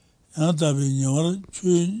 Yantabi Nyawar, Chu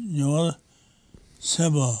Nyawar,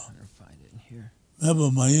 Semba, Find it in here. Meba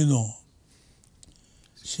Mayino,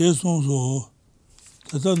 She Sonso,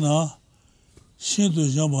 Tata Na, Shinto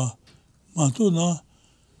Jamba, Matu Na,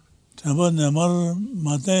 Temba Nemar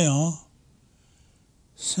Matayang,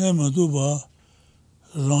 Sen Matuba,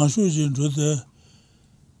 Ranshu Jintrute,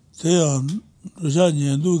 Teyang Rusha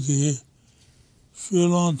Nyendu Ki,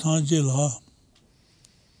 Shuelang Tangji La,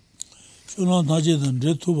 Chulon Taji than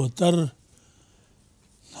Retuba Tar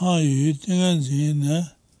Hayu Tinganzin,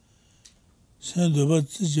 Sandoba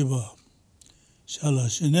Tijiba, Shala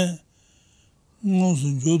Shine,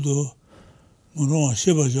 Monsun Judo, Muron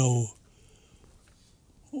Sheba Jau.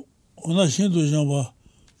 Ona Shindu Jamba,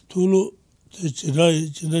 Tulu, the Chirai,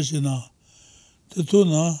 Chinashina, the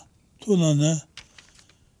Tuna ne,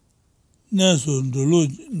 Nesu, Dulu,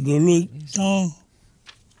 Chang,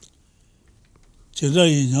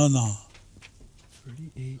 Chirai Yana.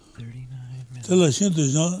 38, 39 minutes. Tela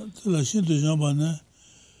Shindu Jamba ne,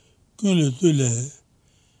 Kunle Tule,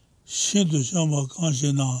 Shindu Jamba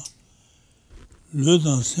Kanshina,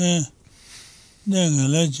 Ludan Sen,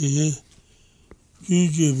 Nengalaji,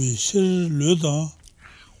 Jujubi, Shir Ludan,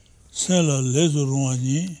 Sela Lezu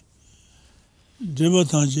Ruani,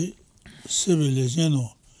 Debatanji, Sibi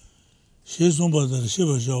Legeno, Shizumba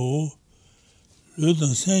Shiba Jao,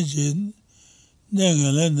 Ludan Senji,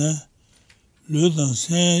 Nengalene, Ludan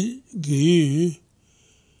Sen Giyu,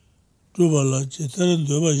 Dubala, Chetaran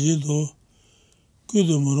Duba Jido,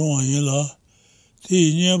 Kudumuron Yela,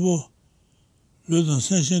 Ti Nyebo, Ludan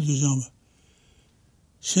Sen Shindu Jamba.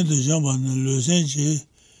 Shindu Jamba le Senji,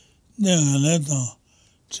 Nengalena,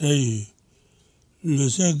 Chayu, le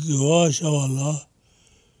Sengiwa Shavala,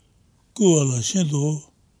 Kuala Shindu,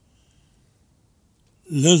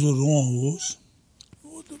 Lezu Ruan Wos.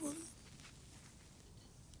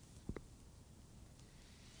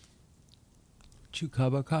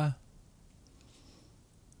 Chukabaka?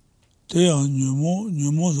 Teya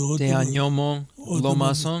Nyumo Zo. Teya Nyomon,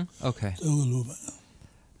 Lomason? Okay. Okay.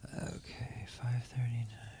 Okay,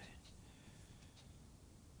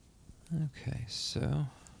 539. Okay, so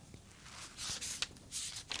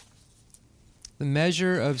the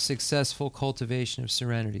measure of successful cultivation of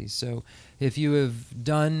serenity. So if you have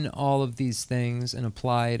done all of these things and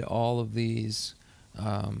applied all of these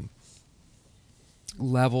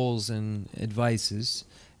levels and advices,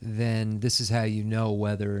 then this is how you know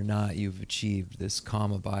whether or not you've achieved this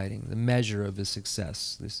calm abiding, the measure of a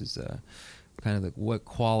success. This is kind of like what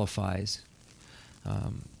qualifies.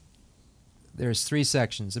 There's 3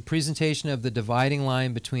 sections. A presentation of the dividing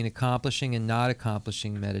line between accomplishing and not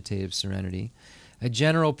accomplishing meditative serenity. A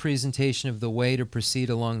general presentation of the way to proceed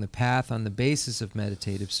along the path on the basis of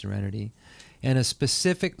meditative serenity. And a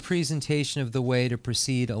specific presentation of the way to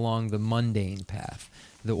proceed along the mundane path,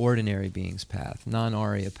 the ordinary being's path,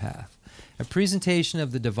 non-Arya path. A presentation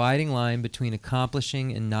of the dividing line between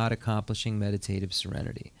accomplishing and not accomplishing meditative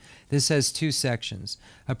serenity. This has 2 sections,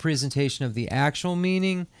 a presentation of the actual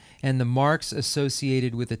meaning and the marks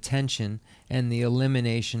associated with attention and the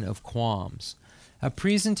elimination of qualms. A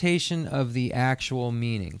presentation of the actual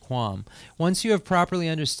meaning, qualm. Once you have properly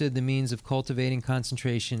understood the means of cultivating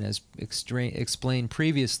concentration as explained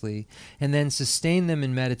previously, and then sustain them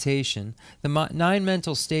in meditation, the 9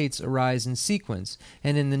 mental states arise in sequence,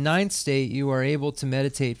 and in the 9th state you are able to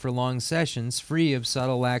meditate for long sessions free of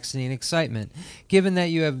subtle laxity and excitement. Given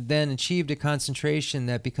that you have then achieved a concentration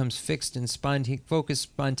that becomes fixed and focused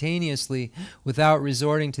spontaneously without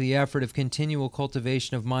resorting to the effort of continual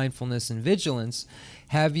cultivation of mindfulness and vigilance,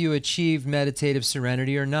 have you achieved meditative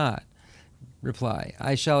serenity or not? Reply,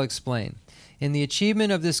 I shall explain. In the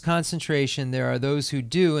achievement of this concentration, there are those who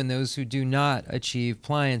do and those who do not achieve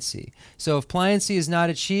pliancy. So if pliancy is not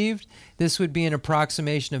achieved, this would be an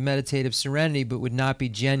approximation of meditative serenity, but would not be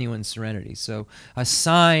genuine serenity. So a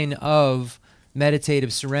sign of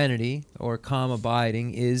meditative serenity or calm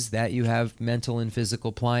abiding is that you have mental and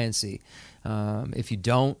physical pliancy. If you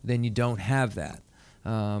don't, then you don't have that.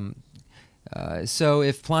 So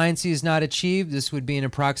if pliancy is not achieved, this would be an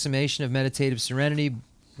approximation of meditative serenity,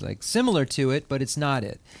 like similar to it, but it's not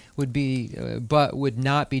it. Would be, but would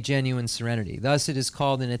not be genuine serenity. Thus, it is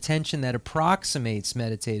called an attention that approximates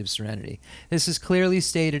meditative serenity. This is clearly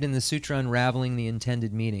stated in the Sutra Unraveling the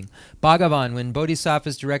Intended Meaning. Bhagavan, when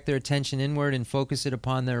bodhisattvas direct their attention inward and focus it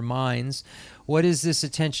upon their minds, what is this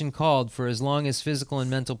attention called? For as long as physical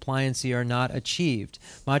and mental pliancy are not achieved.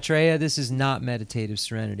 Maitreya, this is not meditative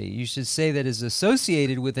serenity. You should say that it is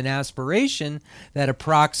associated with an aspiration that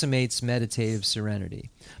approximates meditative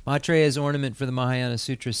serenity. Maitreya's ornament for the Mahayana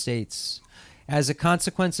Sutra states, as a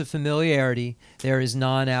consequence of familiarity, there is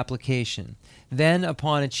non-application. Then,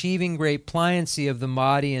 upon achieving great pliancy of the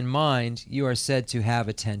body and mind, you are said to have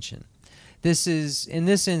attention. In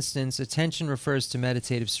this instance, attention refers to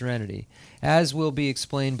meditative serenity, as will be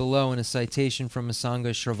explained below in a citation from Asanga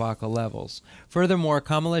Shravaka levels. Furthermore,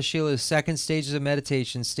 Kamalashila's second stages of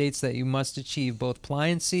meditation states that you must achieve both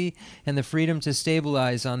pliancy and the freedom to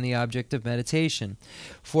stabilize on the object of meditation.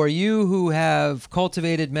 For you who have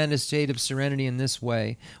cultivated meditative serenity in this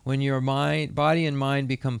way, when your body and mind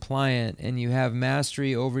become pliant and you have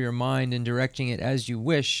mastery over your mind in directing it as you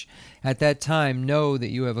wish, at that time know that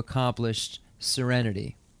you have accomplished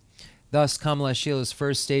serenity. Thus, Kamalashila's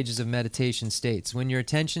first stages of meditation states, when your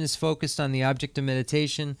attention is focused on the object of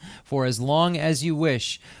meditation for as long as you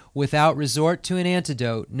wish, without resort to an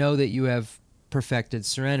antidote, know that you have perfected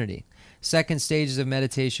serenity. Second stages of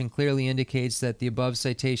meditation clearly indicates that the above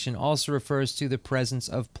citation also refers to the presence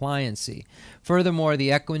of pliancy. Furthermore,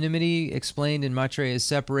 the equanimity explained in Maitreya's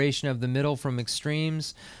separation of the middle from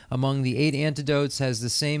extremes among the 8 antidotes has the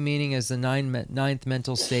same meaning as the ninth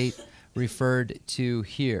mental state referred to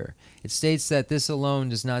here. It states that this alone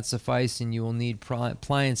does not suffice and you will need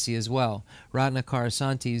pliancy as well. Ratnakara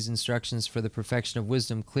Santi's instructions for the perfection of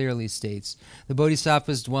wisdom clearly states, the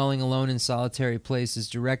bodhisattvas dwelling alone in solitary places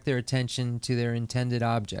direct their attention to their intended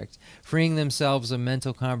object. Freeing themselves of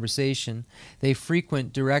mental conversation, they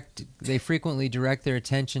frequently direct their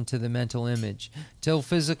attention to the mental image, till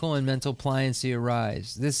physical and mental pliancy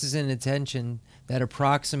arise. This is an attention that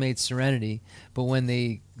approximates serenity, but when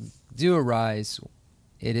they do arise,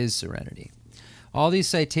 it is serenity. All these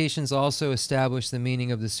citations also establish the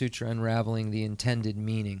meaning of the sutra unraveling the intended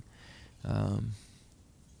meaning.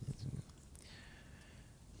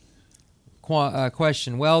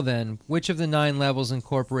 Question, well then, which of the 9 levels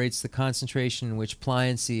incorporates the concentration in which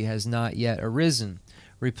pliancy has not yet arisen?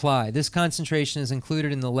 Reply, this concentration is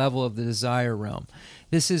included in the level of the desire realm.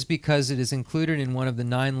 This is because it is included in one of the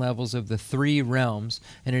 9 levels of the 3 realms,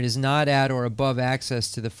 and it is not at or above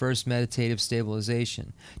access to the first meditative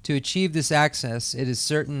stabilization. To achieve this access, it is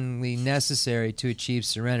certainly necessary to achieve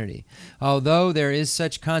serenity. Although there is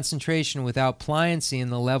such concentration without pliancy in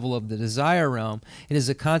the level of the desire realm, it is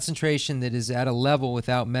a concentration that is at a level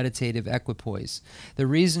without meditative equipoise. The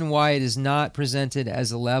reason why it is not presented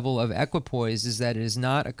as a level of equipoise is that it is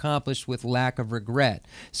not accomplished with lack of regret,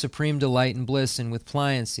 supreme delight and bliss, and with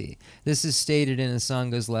pliancy. This is stated in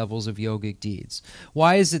Asanga's levels of yogic deeds.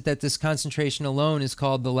 Why is it that this concentration alone is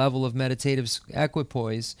called the level of meditative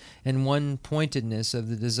equipoise, and one-pointedness of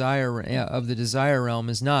the desire realm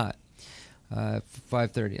is not?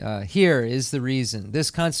 530. Here is the reason.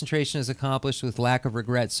 This concentration is accomplished with lack of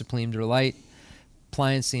regret, supreme delight,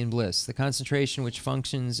 pliancy, and bliss. The concentration which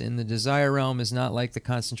functions in the desire realm is not like the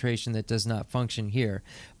concentration that does not function here,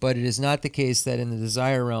 but it is not the case that in the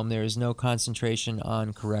desire realm there is no concentration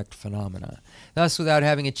on correct phenomena. Thus, without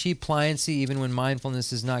having achieved pliancy, even when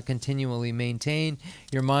mindfulness is not continually maintained,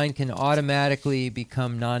 your mind can automatically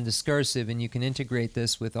become non-discursive, and you can integrate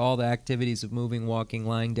this with all the activities of moving, walking,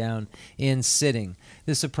 lying down, and sitting.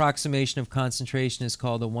 This approximation of concentration is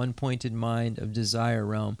called a one-pointed mind of desire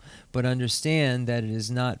realm, but understand that it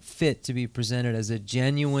is not fit to be presented as a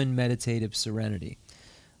genuine meditative serenity.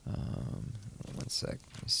 One sec.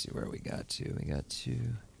 Let me see where we got to. We got to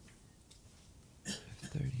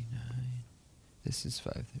 539. This is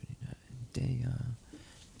 539. Day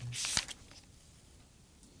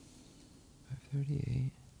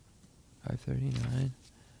 538. 539.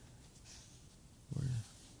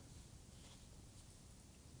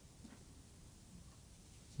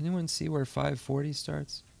 Anyone see where 540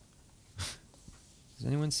 starts? Does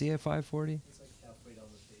anyone see a 540? It's like halfway down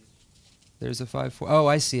the page. There's a 540. Oh,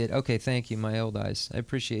 I see it. Okay, thank you, my old eyes. I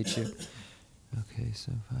appreciate you. Okay,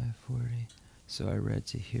 so 540. So I read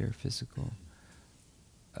to here, physical.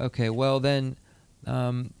 Okay, well then,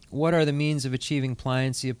 what are the means of achieving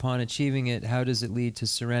pliancy? Upon achieving it, how does it lead to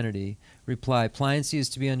serenity? Reply, pliancy is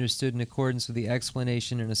to be understood in accordance with the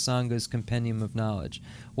explanation in Asanga's Compendium of Knowledge.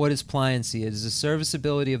 What is pliancy? It is a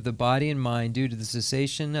serviceability of the body and mind due to the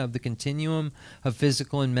cessation of the continuum of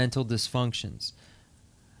physical and mental dysfunctions,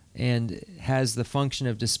 and has the function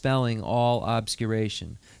of dispelling all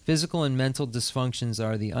obscuration. Physical and mental dysfunctions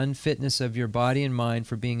are the unfitness of your body and mind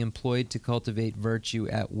for being employed to cultivate virtue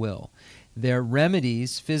at will. Their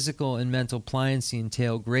remedies, physical and mental pliancy,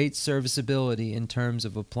 entail great serviceability in terms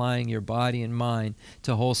of applying your body and mind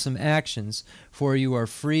to wholesome actions, for you are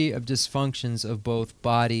free of dysfunctions of both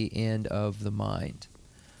body and of the mind.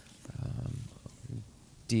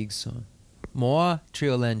 Digson. Moa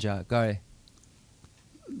Triolenja. Gare.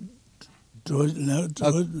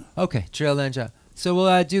 Okay, Triolenja. So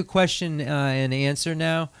we'll do question and answer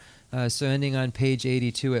now. So ending on page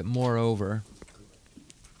 82 at moreover.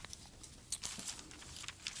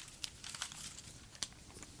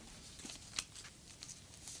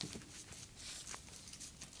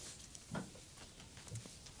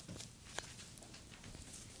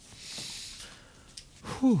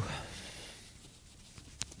 Whew.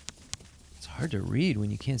 It's hard to read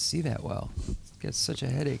when you can't see that well. It gets such a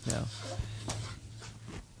headache now.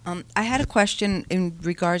 I had a question in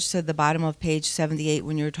regards to the bottom of page 78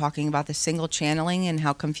 when you were talking about the single channeling and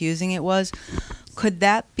how confusing it was. Could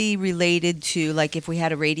that be related to, like, if we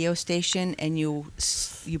had a radio station and you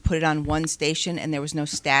put it on one station and there was no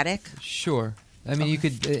static? Sure. I mean, you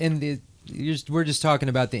could, we're just talking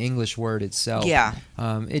about the English word itself. Yeah.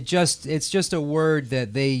 It's just a word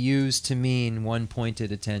that they use to mean one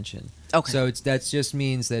pointed attention. Okay. So that just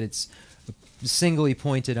means that it's singly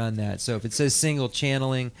pointed on that. So if it says single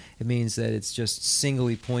channeling, it means that it's just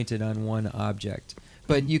singly pointed on one object.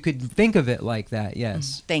 But you could think of it like that,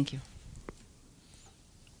 yes. Thank you.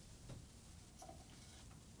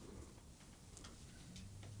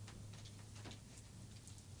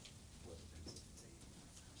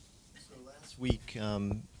 So last week,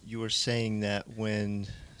 you were saying that when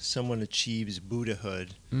someone achieves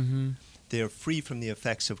Buddhahood, they are free from the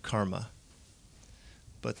effects of karma.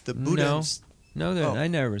 But the Buddha... No, I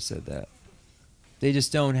never said that. They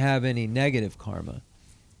just don't have any negative karma.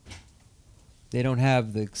 They don't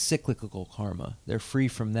have the cyclical karma. They're free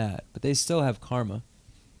from that. But they still have karma.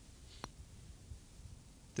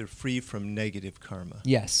 They're free from negative karma.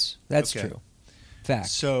 Yes, that's Okay. true. Fact.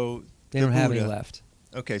 So They don't have any left.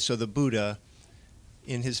 Okay, so the Buddha,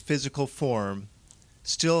 in his physical form,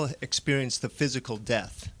 still experienced the physical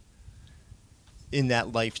death in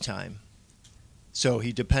that lifetime. So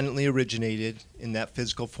he dependently originated in that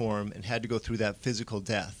physical form and had to go through that physical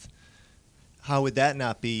death. How would that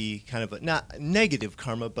not be kind of not negative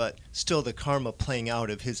karma, but still the karma playing out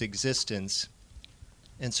of his existence?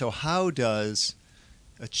 And so how does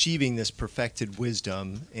achieving this perfected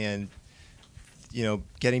wisdom and,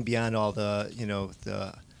 getting beyond all the,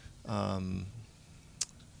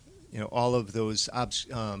 all of those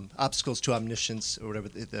obstacles to omniscience, or whatever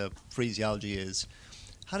the phraseology is,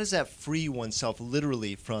 how does that free oneself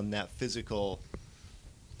literally from that physical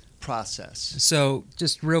process? So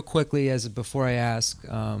just real quickly, before I ask,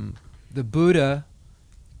 the Buddha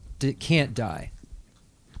can't die.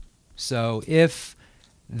 So if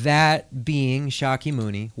that being,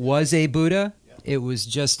 Shakyamuni, was a Buddha, it was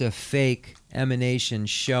just a fake emanation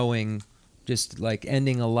showing, just like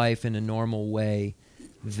ending a life in a normal way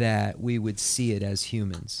that we would see it as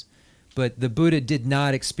humans. But the Buddha did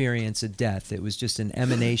not experience a death. It was just an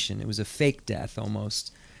emanation. It was a fake death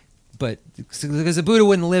almost. But because the Buddha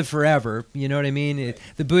wouldn't live forever, you know what I mean?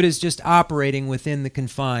 The Buddha's just operating within the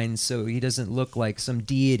confines, so he doesn't look like some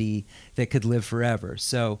deity that could live forever.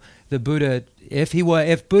 So the Buddha, if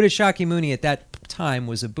Buddha Shakyamuni at that time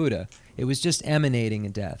was a Buddha, it was just emanating a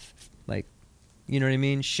death. Like, you know what I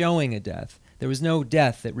mean? Showing a death. There was no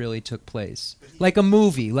death that really took place. Like a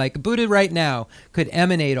movie. Like Buddha right now could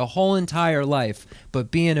emanate a whole entire life,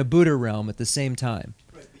 but be in a Buddha realm at the same time.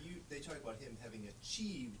 Right, but they talk about him having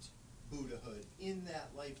achieved Buddhahood in that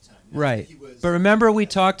lifetime. Right. But remember we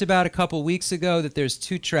talked about a couple weeks ago that there's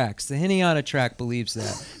two tracks. The Hinayana track believes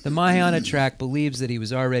that. The Mahayana track believes that he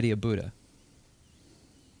was already a Buddha.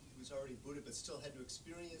 He was already Buddha, but still had to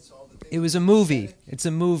experience all the things. It was a movie. It's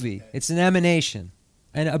a movie. Okay. It's an emanation.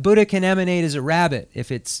 And a Buddha can emanate as a rabbit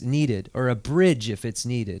if it's needed, or a bridge if it's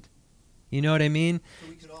needed. You know what I mean? So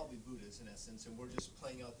we could all be Buddhas in essence, and we're just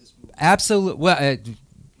playing out this movie. Absolutely. Well,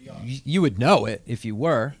 you would know it if you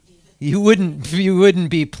were. You wouldn't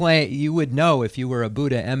be playing. You would know if you were a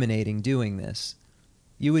Buddha emanating doing this.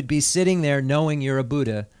 You would be sitting there knowing you're a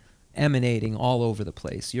Buddha emanating all over the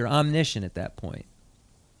place. You're omniscient at that point.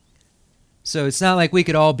 So it's not like we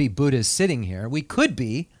could all be Buddhas sitting here. We could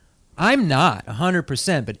be. I'm not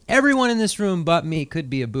 100%, but everyone in this room but me could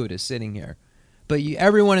be a Buddha sitting here. But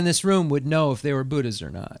everyone in this room would know if they were Buddhas or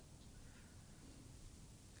not.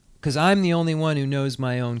 Because I'm the only one who knows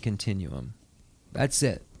my own continuum. That's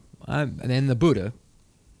it. I'm the Buddha.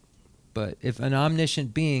 But if an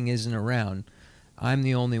omniscient being isn't around, I'm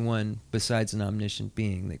the only one besides an omniscient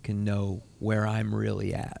being that can know where I'm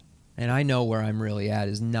really at. And I know where I'm really at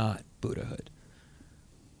is not Buddhahood.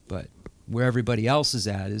 But where everybody else is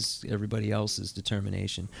at is everybody else's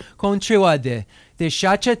determination. Kontriwa de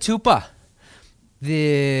shacha tupa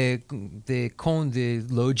de kon de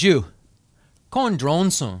loju kon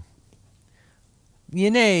dronson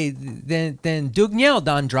yene then dugnyel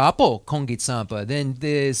dan drapo kon gitsampa then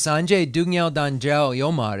de sanje dugnyel dan gel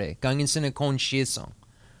yomare ganginsene kon shison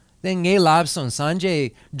then nge labson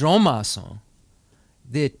sanje dromason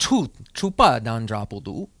de tupa dan drapo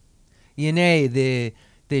du yene de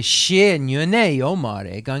she nyone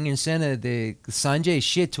yomare gangin sena de sanje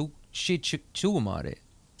she chu mare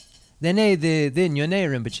dene de nyone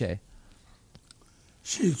Rinpoche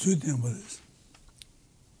she chu temple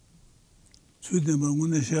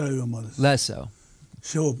Less so.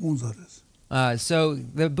 So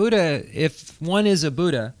the Buddha, if one is a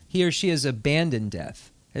Buddha, he or she has abandoned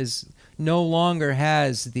death, no longer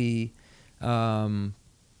has the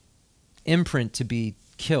imprint to be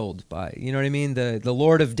killed by. You know what I mean? The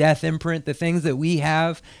Lord of Death imprint, the things that we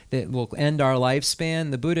have that will end our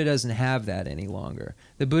lifespan, the Buddha doesn't have that any longer.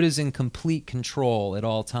 The Buddha's in complete control at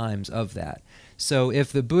all times of that. So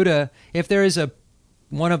if there is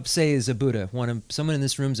someone in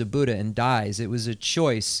this room's a Buddha and dies, it was a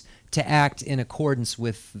choice to act in accordance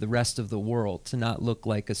with the rest of the world, to not look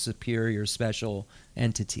like a superior special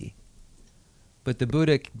entity. But the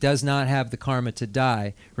Buddha does not have the karma to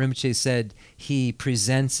die. Rinpoche said he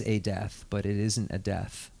presents a death, but it isn't a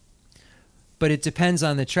death. But it depends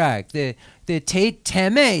on the track. The teme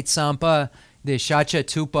tsampa, the shacha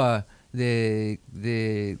tupa, the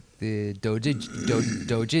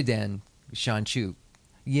dojiden shanchu.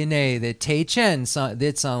 Yine the techen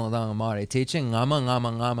ditsan lang amare techen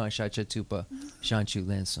ngama shacha tupa shanchu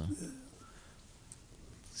lenson.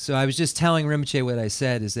 So I was just telling Rinpoche what I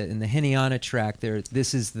said, is that in the Hinayana track,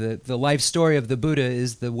 this is the life story of the Buddha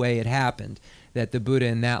is the way it happened. That the Buddha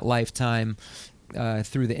in that lifetime,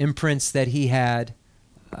 through the imprints that he had,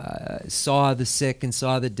 saw the sick and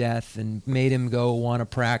saw the death and made him go want to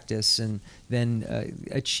practice and then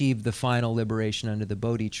achieved the final liberation under the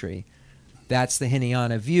Bodhi tree. That's the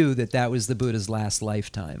Hinayana view, that was the Buddha's last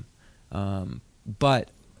lifetime. But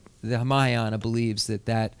the Mahayana believes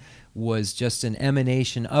that was just an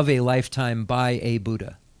emanation of a lifetime by a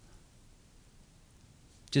Buddha.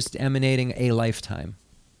 Just emanating a lifetime.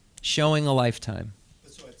 Showing a lifetime.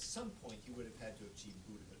 So at some point he would have had to achieve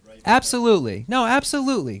Buddhahood, right? Absolutely. No,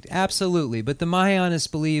 absolutely. Absolutely. But the Mahayanists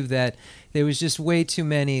believe that there was just way too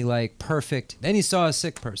many perfect. Then he saw a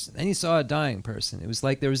sick person. Then he saw a dying person. It was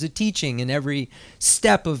like there was a teaching in every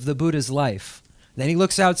step of the Buddha's life. Then he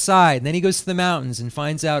looks outside, and then he goes to the mountains and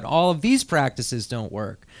finds out all of these practices don't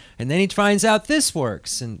work. And then he finds out this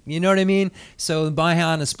works, and you know what I mean? So the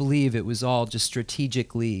Mahayanists believe it was all just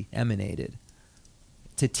strategically emanated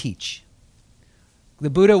to teach. The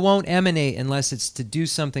Buddha won't emanate unless it's to do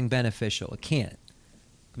something beneficial. It can't.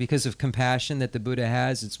 Because of compassion that the Buddha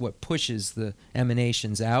has, it's what pushes the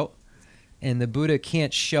emanations out. And the Buddha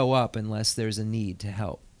can't show up unless there's a need to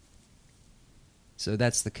help. So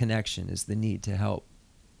that's the connection, is the need to help.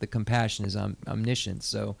 The compassion is omniscient,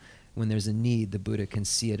 so when there's a need, the Buddha can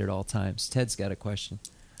see it at all times. Ted's got a question.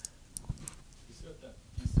 He said that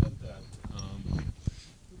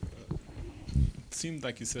it seemed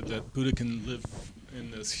like you said that Buddha can live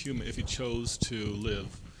in this human, if he chose to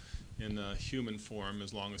live in a human form,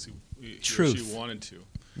 as long as he or she wanted to.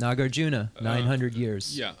 Nagarjuna, 900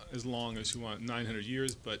 years. Yeah, as long as you want 900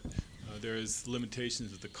 years, but there is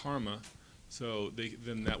limitations of the karma. So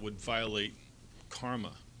then that would violate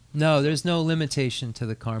karma. No, there's no limitation to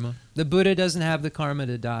the karma. The Buddha doesn't have the karma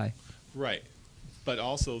to die. Right. But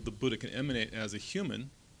also the Buddha can emanate as a human.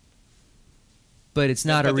 But it's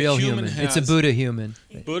not a real human. It's a Buddha human.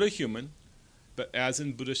 Buddha human, but as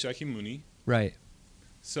in Buddha Shakyamuni. Right.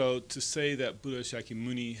 So to say that Buddha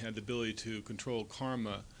Shakyamuni had the ability to control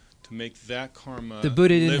karma, to make that karma the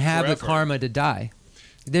Buddha didn't have the karma to die.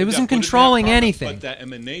 They wasn't controlling karma, anything. But that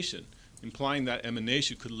emanation, implying that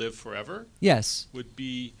emanation could live forever, yes, would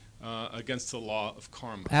be against the law of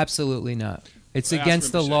karma. Absolutely not. It's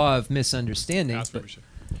against the law of misunderstanding.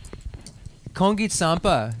 Kongit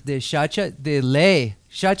Sampa, the shacha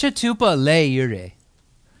tupa le yure.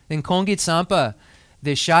 In Kongit Sampa,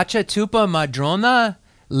 the shacha tupa madrona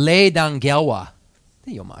le dangelwa.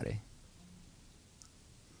 The yomare.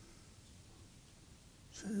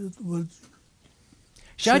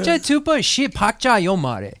 Shacha tupa shi pakcha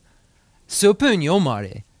yomare. Sopun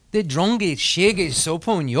yomare. The drongi shege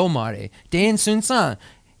sopun yomare. Den sunsan.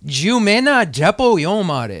 Jumena japo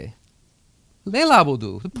yomare. Le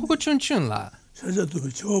labodu. Pukuchun chun la.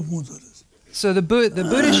 So the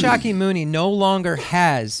Buddha Shakyamuni no longer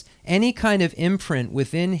has any kind of imprint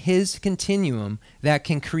within his continuum that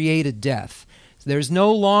can create a death. There's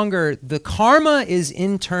no longer, the karma is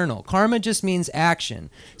internal. Karma just means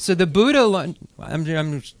action. So the Buddha,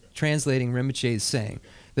 I'm translating Rinpoche's saying,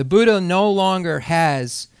 the Buddha no longer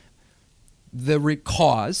has the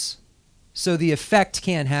cause, so the effect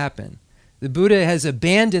can't happen. The Buddha has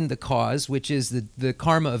abandoned the cause, which is the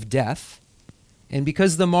karma of death. And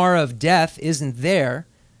because the Mara of death isn't there,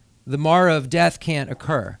 the Mara of death can't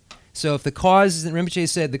occur. So if the cause, Rinpoche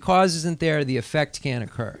said, the cause isn't there, the effect can't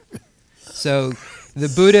occur. So the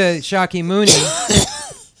Buddha Shakyamuni,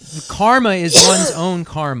 karma is one's own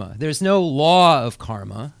karma. There's no law of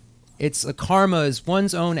karma. It's a karma is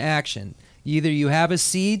one's own action. Either you have a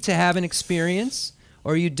seed to have an experience,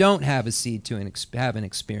 or you don't have a seed to have an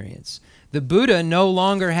experience. The Buddha no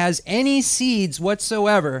longer has any seeds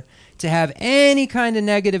whatsoever to have any kind of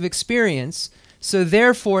negative experience, so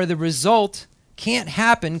therefore the result can't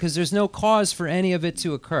happen because there's no cause for any of it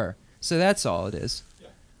to occur. So that's all it is. Yeah.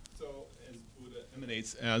 So as Buddha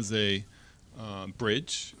emanates as a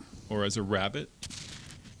bridge or as a rabbit,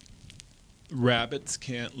 rabbits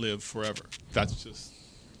can't live forever. That's just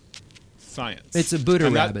science. It's a Buddha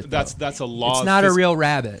rabbit. That's a law. It's not a real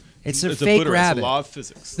rabbit. It's a fake Buddha, rabbit. It's a law of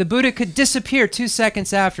physics. The Buddha could disappear 2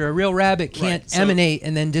 seconds after. A real rabbit can't emanate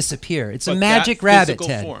and then disappear. It's a magic rabbit,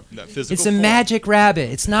 Ted. It's a magic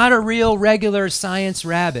rabbit. It's not a real regular science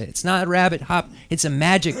rabbit. It's not a rabbit hop. It's a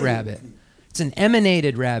magic rabbit. It's an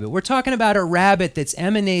emanated rabbit. We're talking about a rabbit that's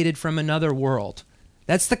emanated from another world.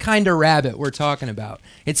 That's the kind of rabbit we're talking about.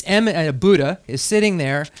 It's a Buddha is sitting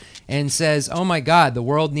there and says, "Oh my God, the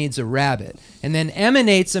world needs a rabbit," and then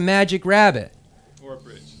emanates a magic rabbit. Or a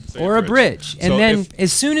bridge. Or a bridge. And then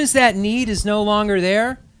as soon as that need is no longer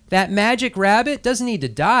there, that magic rabbit doesn't need to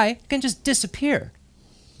die. It can just disappear.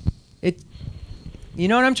 You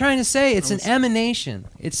know what I'm trying to say? It's an emanation.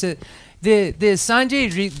 It's the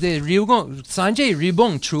Sanjay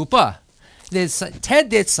Ribong Trupa. The Ted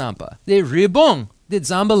Det Sampa. The Ribong. The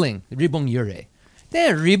Zambaling. Ribong Yure.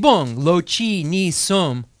 The Ribong Lo Chi Ni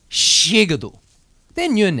Sum Shigadu.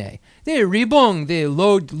 Then Yune. The Ribong. The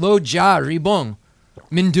Lo Ja Ribong.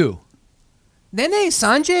 Mindu. Then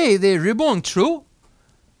Sanjay the ribong true.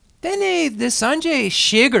 Then the Sanjay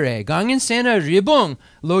shigare gangen sena ribong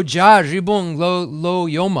lo ja ribong lo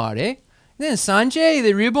yomare. Then Sanjay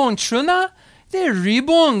the ribong truna the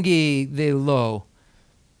ribong the lo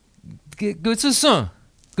gutsusun.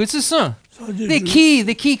 The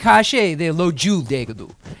key kashe the lo ju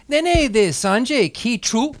degadu. Then the Sanjay key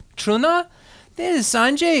truna. Then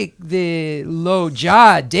Sanjay the lo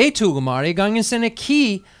ja de tugumare gangen sena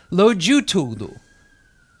ki lo ju tugdu.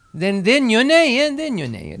 Then yone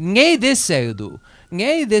ngay this seudu.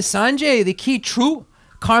 Ngay the Sanjay the ki true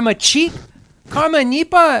karma cheat karma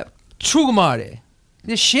nipa trugumare.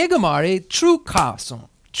 The shigamare true kasong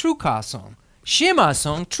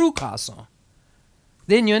shimasong true kasong.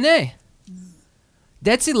 Then yone.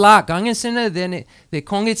 That's it la gangen sena then the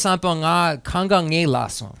kongit sampa nga kanga ngay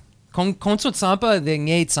lasong. Khensur sampa the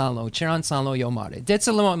ngay sanlo chiran sanlo yomare. That's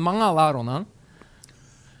a manga laro nan.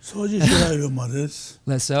 Soji shira yomares.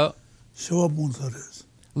 Lesso. Showa bunsares.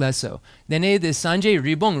 Lesso. Then the Sanjay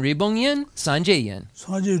ribong yen Sanjay yen.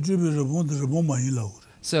 Sanjay dribi ribong ma yin laur.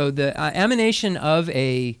 So the emanation of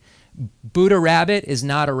a Buddha rabbit is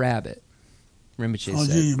not a rabbit. Rinpoche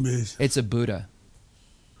said. It's a Buddha.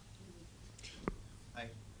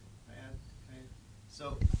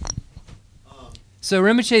 So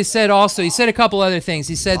Rinpoche said also, he said a couple other things.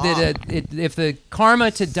 He said that if the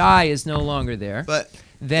karma to die is no longer there,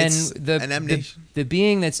 then the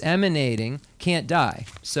being that's emanating can't die.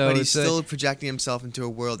 So but he's still projecting himself into a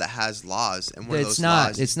world that has laws, and one of those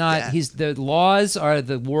laws. It's not. The laws are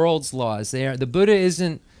the world's laws. The Buddha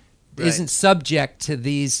isn't subject to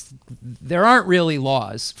these. There aren't really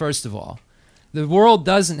laws. First of all, the world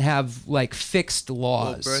doesn't have like fixed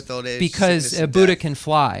laws birth, old age, because a Buddha can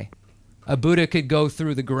fly. A Buddha could go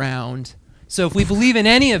through the ground. So if we believe in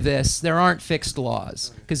any of this, there aren't fixed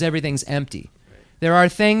laws because everything's empty. There are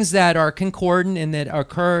things that are concordant and that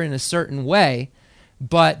occur in a certain way,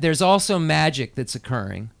 but there's also magic that's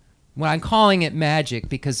occurring. Well, I'm calling it magic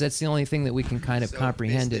because that's the only thing that we can kind of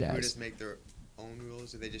comprehend it as. Buddhists make their own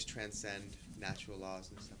rules, or they just transcend natural laws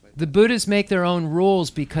and stuff like that? The Buddhists make their own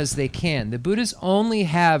rules because they can. The Buddhists only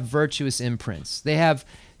have virtuous imprints. They have...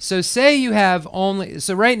 So say you have only...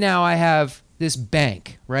 So right now I have this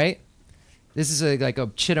bank, right? This is like a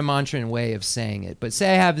Chittamantran way of saying it. But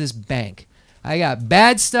say I have this bank. I got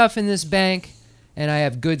bad stuff in this bank, and I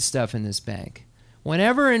have good stuff in this bank.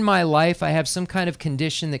 Whenever in my life I have some kind of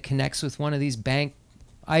condition that connects with one of these bank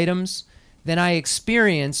items, then I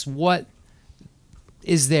experience what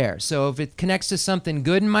is there. So if it connects to something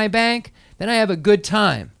good in my bank, then I have a good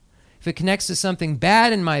time. If it connects to something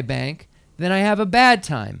bad in my bank, then I have a bad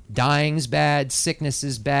time. Dying's bad, sickness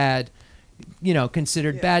is bad,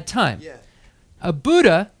 considered bad time. Yeah. A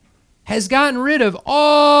Buddha has gotten rid of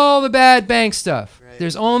all the bad bank stuff. Right.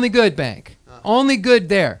 There's only good bank. Only good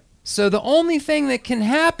there. So the only thing that can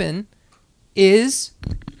happen is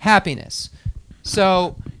happiness.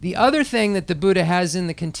 So the other thing that the Buddha has in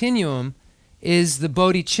the continuum is the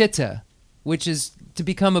bodhicitta, which is to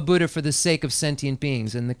become a Buddha for the sake of sentient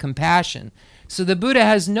beings, and the compassion. So the Buddha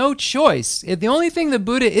has no choice. The only thing the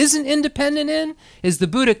Buddha isn't independent in is the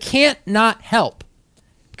Buddha can't not help,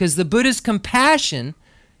 because the Buddha's compassion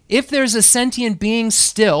if there's a sentient being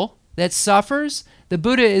still that suffers, the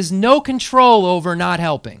Buddha is no control over not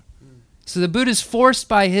helping. So the Buddha is forced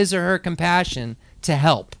by his or her compassion to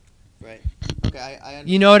help. Right. Okay, I understand.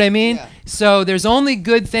 You know what I mean? Yeah. So there's only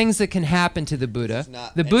good things that can happen to the Buddha.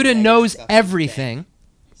 The any Buddha negative knows stuff is everything.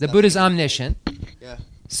 The Stuff Buddha's is bad. omniscient. Yeah.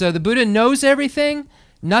 So the Buddha knows everything.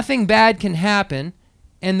 Nothing bad can happen.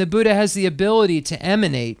 And the Buddha has the ability to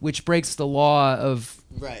emanate, which breaks the law of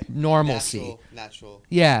Right. normalcy. Natural.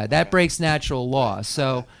 Yeah, that Okay. breaks natural law.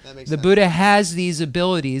 So Okay, that makes the sense. Buddha has these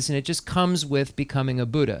abilities, and it just comes with becoming a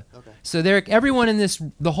Buddha. Okay. So everyone in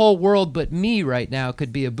the whole world but me right now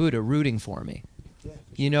could be a Buddha rooting for me. Yeah.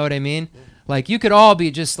 You know what I mean? Like, you could all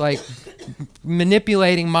be just like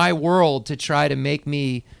manipulating my world to try to make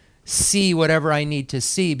me see whatever I need to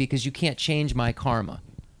see, because you can't change my karma.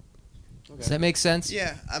 Does that make sense?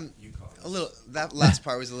 Yeah, I'm a little. That last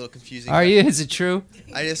part was a little confusing. Are but you? Is it true?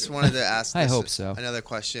 I just wanted to ask. I this hope so. Another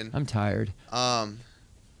question. I'm tired.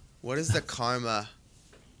 What is the karma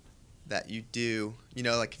that you do? You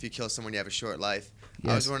know, like if you kill someone, you have a short life.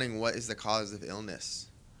 I was Yes. wondering, what is the cause of illness?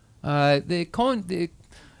 The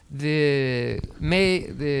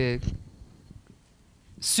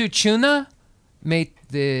suchuna me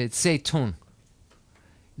the seitun.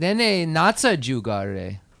 Then a natsa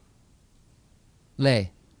jugare. Le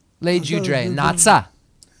judre natsa.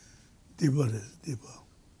 Diba.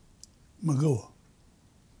 Magawa.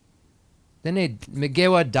 Then a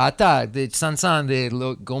megewa data the sansan the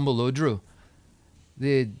gombo lodru.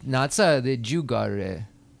 The natsa the jugare.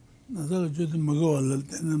 Nasa juti magawa la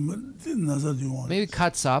nasa diwa. Maybe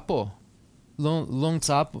katsapo. Long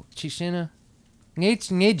tsapo. Chishina.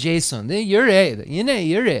 Ngay Jason.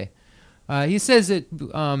 Yure. He says it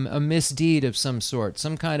a misdeed of some sort,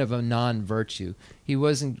 some kind of a non-virtue. He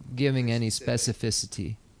wasn't giving any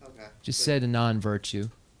specificity. Okay. Just said a non-virtue.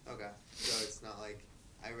 Okay. So it's not like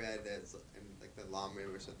I read that it's in like the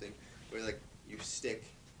Lamrim or something, where like you stick,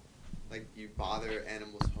 like you bother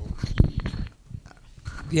animals' homes.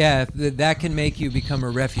 Yeah, that can make you become a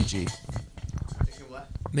refugee. What?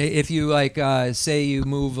 If you say you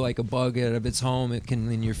move like a bug out of its home, it can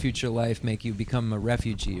in your future life make you become a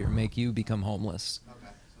refugee or make you become homeless.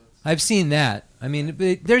 Okay. So it's, I've seen that. I mean,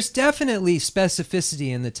 there's definitely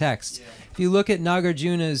specificity in the text. yeah. If you look at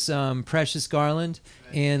Nagarjuna's Precious Garland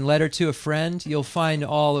and Letter to a Friend, you'll find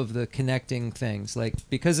all of the connecting things. Like,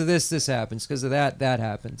 because of this happens. Because of that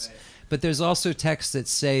happens. Right. But there's also texts that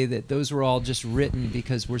say that those were all just written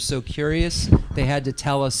because we're so curious. They had to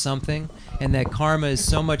tell us something. And that karma is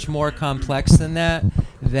so much more complex than that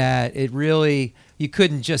it really, you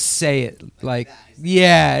couldn't just say it. Like,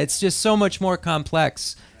 yeah, it's just so much more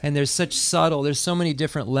complex. And there's so many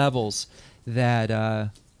different levels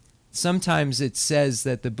that sometimes it says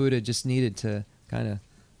that the Buddha just needed to kind of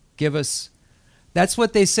give us. That's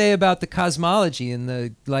what they say about the cosmology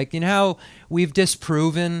and how we've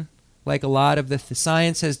disproven, like a lot of the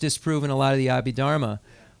science has disproven a lot of the Abhidharma.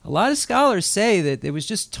 A lot of scholars say that it was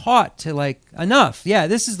just taught to enough. Yeah,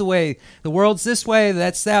 this is the way, the world's this way,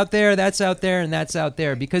 that's out there, and that's out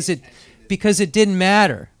there, because it didn't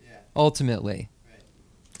matter ultimately.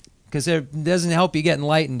 Because it doesn't help you get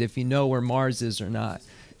enlightened if you know where Mars is or not.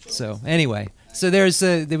 So anyway, there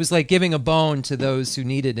was like giving a bone to those who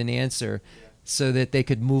needed an answer so that they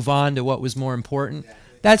could move on to what was more important.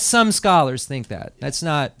 That's some scholars think that. That's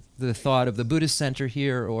not the thought of the Buddhist Center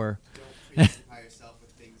here or... Don't preoccupy yourself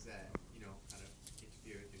with things that, kind of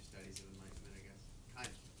interfere with your studies of enlightenment, I guess. Kind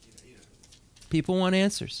of, People want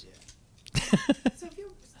answers. So if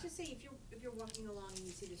you're walking along and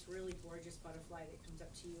you see this really gorgeous butterfly that comes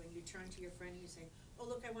up to you and you turn to your friend and you say, "Oh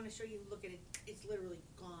look, I want to show you. Look at it. It's literally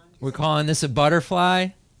gone." We're calling this a butterfly?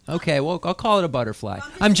 Okay, well, I'll call it a butterfly.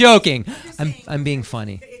 Well, I'm just joking. saying- just I'm saying. being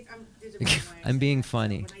funny. There's a reason why I I'm say being that.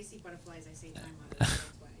 funny. When I see butterflies, I say time on it. That's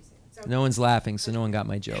why I say it. So, No one's laughing, so no one got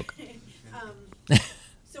my joke.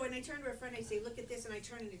 So when I turn to a friend, I say, "Look at this," and I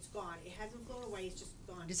turn and it's gone. It hasn't flown away. It's just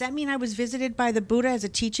gone. Does that mean I was visited by the Buddha as a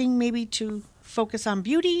teaching, maybe to focus on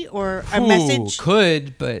beauty or a message?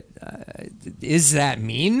 Could, but is that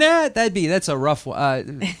mean that? That's a rough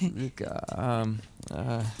one.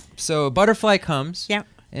 So a butterfly comes. Yep.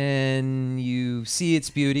 And you see its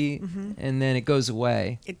beauty, and then it goes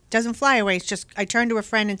away. It doesn't fly away. It's just I turn to a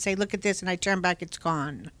friend and say, "Look at this," and I turn back. It's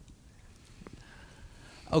gone.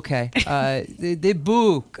 Okay. The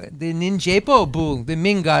book, the ninjepo book, the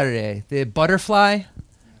mingare, the butterfly,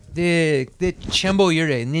 the Chenmo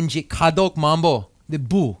yure, ninja kadok mambo, the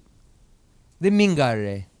bu, the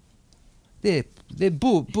mingare, the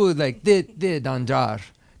bu like the dandar,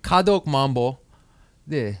 kadok mambo,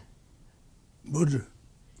 the Buddha.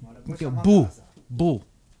 bu,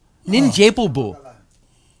 ninjepo bu.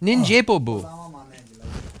 Ninjepo bu.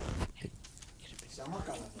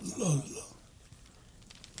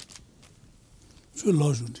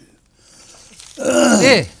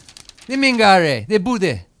 네, 네 민가래, 네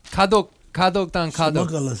부대, 가독당 가독.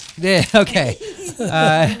 네, okay.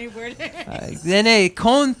 Dene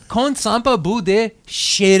kon sampa bude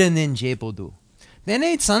shera ninjepo du.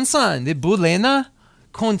 Dene sansan de bulena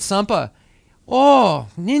kon sampa. Oh,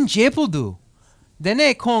 ninjepo du.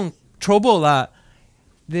 Dene kon trobola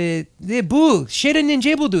de bu shera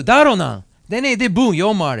ninjepo du darona. Dene de bu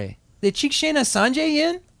yomare. De chikshena sanje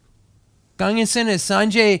yen. Gangen sene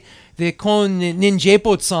sanje de kon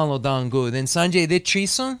ninjepo tsanlo dangu. Then sanje de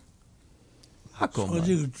trison. Hakoma.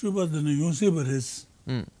 Sanje chubadene yonse bares.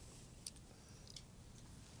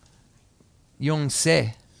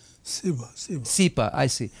 Yongse. Sipa, I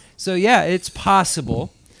see. So yeah, it's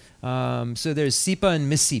possible. So there's Sipa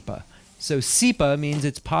and Misipa. So Sipa means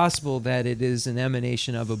it's possible that it is an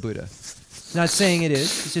emanation of a Buddha. Not saying it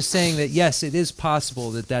is. It's just saying that yes, it is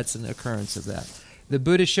possible that that's an occurrence of that. The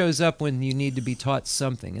Buddha shows up when you need to be taught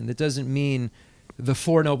something, and that doesn't mean the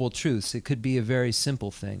Four Noble Truths. It could be a very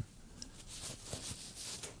simple thing.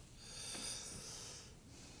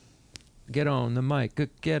 Get on the mic.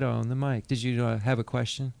 Get on the mic. Did you have a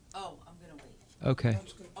question? Oh, I'm going to wait. Okay.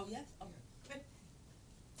 Oh, yes? Okay.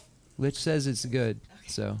 Lich says it's good,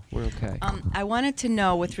 so we're okay. I wanted to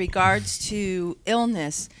know, with regards to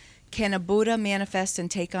illness, can a Buddha manifest and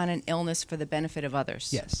take on an illness for the benefit of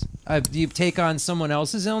others? Yes. Do you take on someone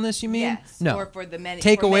else's illness, you mean? Yes. No. Or for the many.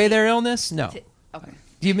 Take away their illness? No. Okay.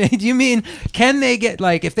 Do you mean, can they get,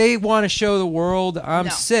 like, if they want to show the world I'm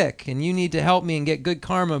No. sick and you need to help me and get good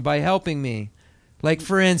karma by helping me? Like,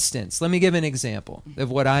 for instance, let me give an example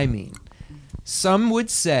of what I mean. Some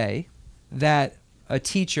would say that a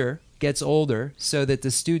teacher gets older so that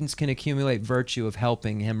the students can accumulate virtue of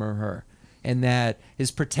helping him or her, and that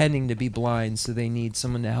is pretending to be blind, so they need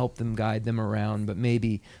someone to help them, guide them around, but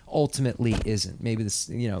maybe ultimately isn't. Maybe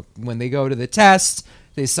this, when they go to the test,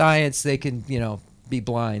 the science, they can, be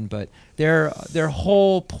blind, but their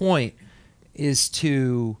whole point is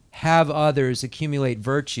to have others accumulate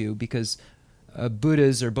virtue, because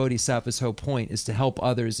Buddha's or Bodhisattva's whole point is to help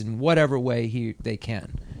others in whatever way they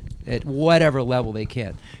can, at whatever level they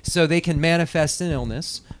can. So they can manifest an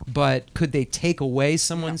illness, but could they take away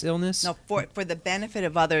someone's illness? No, for the benefit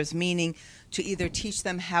of others, meaning to either teach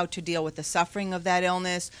them how to deal with the suffering of that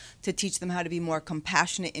illness, to teach them how to be more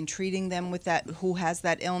compassionate in treating them with that, who has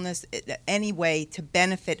that illness, any way to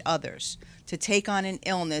benefit others, to take on an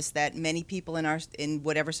illness that many people in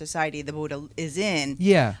whatever society the Buddha is in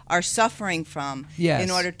are suffering from,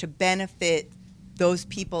 in order to benefit those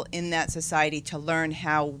people in that society to learn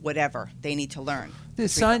how whatever they need to learn. The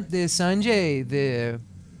Sanjay, the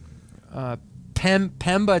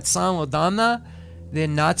Pemba Tsanlodana, the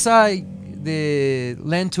Natsa, the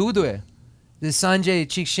Lentudwe, the Sanjay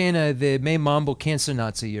Chikshena, the May Mambo Cancer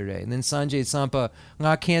Natsa Yure, and then Sanjay Sampa,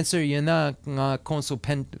 Nga Cancer Yana, Nga Konsul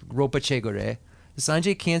Pen Ropache Gore, the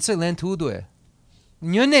Sanjay Cancer Lentudwe.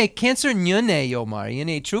 Nyone Cancer Nyone Yomar,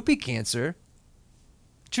 Yene Trupi Cancer.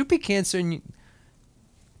 Trupi Cancer.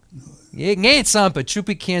 Ngay Sampa,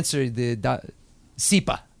 Trupi Cancer, the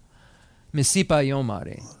Sipa. Misipa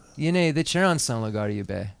Yomare. Yene, the Charan San Lagari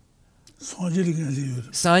Yube. Sanjay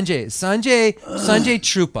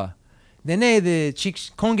Trupa. Dene the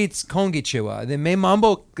Kongi Chiwa, the Me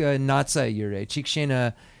Mambo Natsa Yure,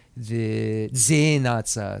 Chikshena the Ze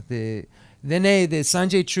Natsa, the Dene the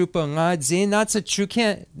Sanjay Trupa nga Ze Natsa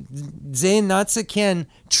Truken Ze Natsa Ken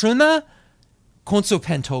Truna Konso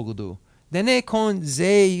Pentogudu. Dene kon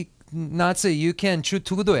Ze Natsa you can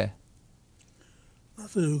Trutugudue.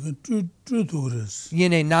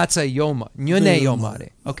 Yene Natsa Yoma Nyone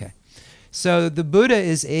Yomare. Okay. So the Buddha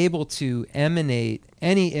is able to emanate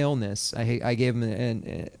any illness. I gave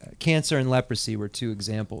him cancer and leprosy were two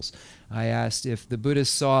examples. I asked if the Buddha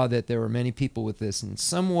saw that there were many people with this, in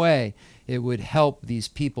some way it would help these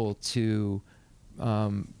people to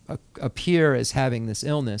appear as having this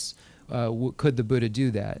illness. Could the Buddha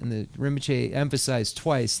do that? And the Rinpoche emphasized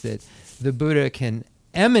twice that the Buddha can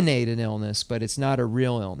emanate an illness, but it's not a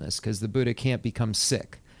real illness, because the Buddha can't become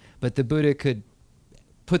sick. But the Buddha could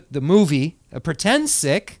put the movie, pretend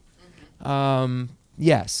sick,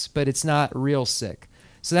 yes, but it's not real sick.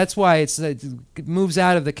 So that's why it moves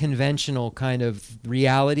out of the conventional kind of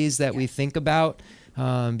realities that we think about,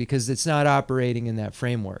 because it's not operating in that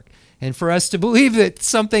framework. And for us to believe that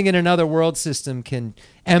something in another world system can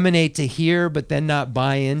emanate to here, but then not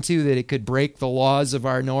buy into that it could break the laws of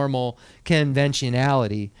our normal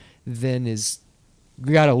conventionality, then is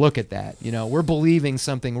we got to look at that. You know, we're believing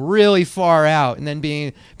something really far out and then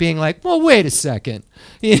being like, well, wait a second.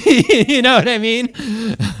 You know what I mean?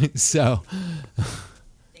 So,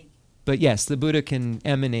 but yes, the Buddha can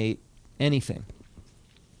emanate anything,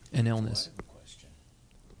 an illness.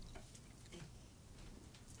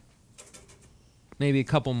 Maybe a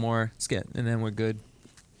couple more, and then we're good.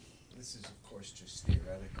 This is, of course, just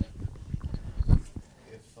theoretical. If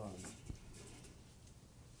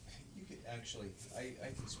you could actually,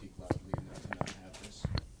 I can speak loudly enough to not have this.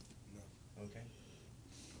 No. Okay.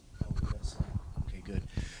 Oh, that's okay. Good.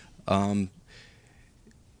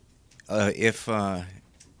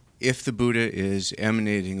 If the Buddha is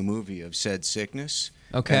emanating a movie of said sickness,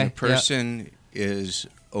 okay, and the person is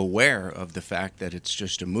aware of the fact that it's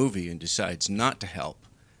just a movie and decides not to help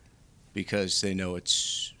because they know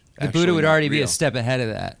it's the Buddha would already be a step ahead of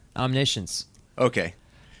that. Omniscience. Okay.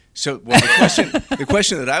 So well, the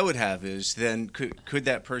question that I would have is then could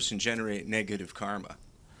that person generate negative karma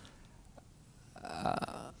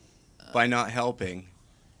by not helping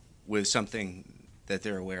with something that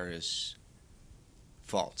they're aware is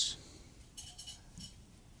false?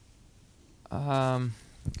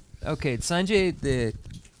 Okay, Sanjay, the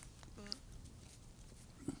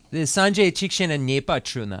Sanjay Chikshena Nepa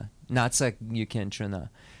Truna, Natsa Yuken Truna.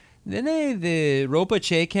 Then the Ropa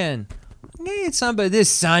Cheken, somebody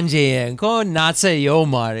this Sanjay, kon Natsa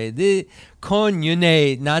Yomare, the kon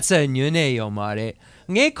Yune, Natsa Yune Yomare,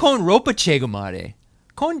 Nge kon Ropa Chegamare,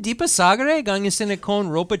 kon Deepa Sagare, Gangisene kon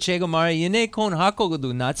Ropa Chegamare, Yune kon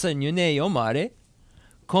Hakogudu, Natsa Yune Yomare,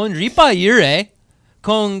 kon Ripa Yure,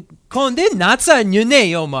 kon de natsa nyune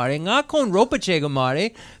yomare nga kon ropa chega mare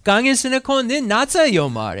gangen sena kon de natsa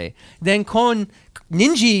yomare then kon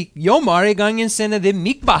ninji yomare gangen sena de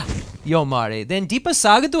mikba yomare then deepa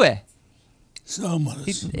sagadue.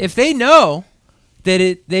 If they know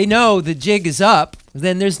that they know the jig is up,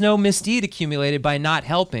 then there's no misdeed accumulated by not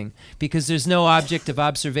helping because there's no object of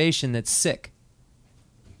observation that's sick.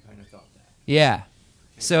 I kind of thought that. Yeah.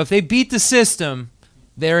 So if they beat the system,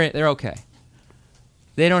 they're okay.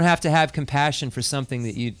 They don't have to have compassion for something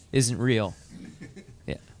that isn't real.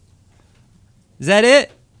 Yeah. Is that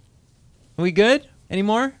it? Are we good? Any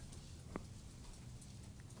more?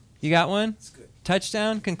 You got one? It's good.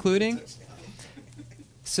 Touchdown, concluding?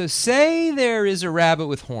 So say there is a rabbit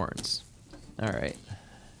with horns. All right.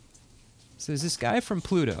 So there's this guy from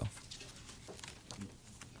Pluto.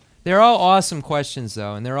 They're all awesome questions,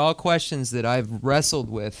 though, and they're all questions that I've wrestled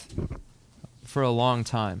with for a long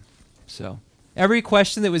time. So every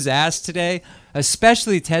question that was asked today,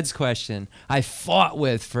 especially Ted's question, I fought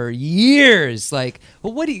with for years. Like,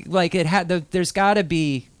 well, what do you like? There's got to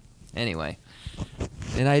be, anyway.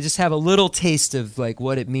 And I just have a little taste of like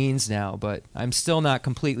what it means now, but I'm still not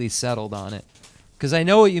completely settled on it because I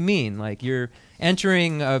know what you mean. Like you're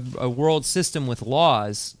entering a world system with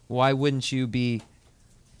laws. Why wouldn't you be?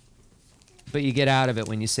 But you get out of it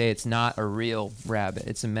when you say it's not a real rabbit;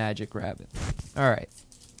 it's a magic rabbit. All right.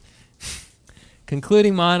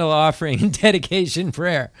 Concluding mandala offering and dedication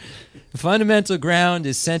prayer. The fundamental ground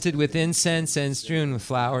is scented with incense and strewn with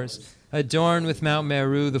flowers, adorned with Mount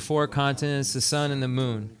Meru, the four continents, the sun, and the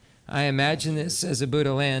moon. I imagine this as a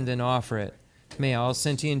Buddha land and offer it. May all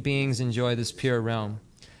sentient beings enjoy this pure realm.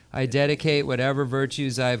 I dedicate whatever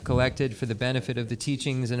virtues I have collected for the benefit of the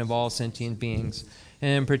teachings and of all sentient beings,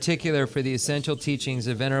 and in particular for the essential teachings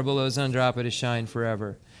of Venerable Lobsang to shine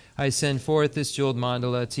forever. I send forth this jeweled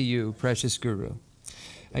mandala to you, precious Guru.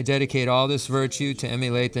 I dedicate all this virtue to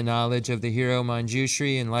emulate the knowledge of the hero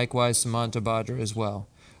Manjushri and likewise Samantabhadra as well.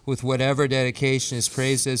 With whatever dedication is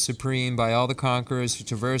praised as supreme by all the conquerors who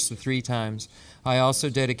traverse the 3 times, I also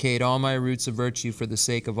dedicate all my roots of virtue for the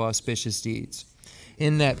sake of auspicious deeds.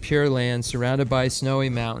 In that pure land, surrounded by snowy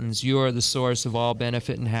mountains, you are the source of all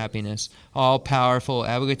benefit and happiness. All-powerful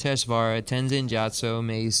Avalokiteshvara, Tenzin Gyatso,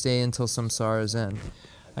 may you stay until samsara's end.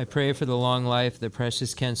 I pray for the long life of the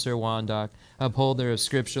precious Khensur Wandok, upholder of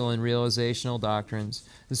scriptural and realizational doctrines,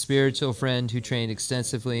 the spiritual friend who trained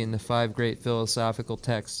extensively in the 5 great philosophical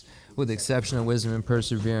texts with exceptional wisdom and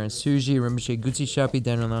perseverance. Suji Rinpoche Gutsi Shapi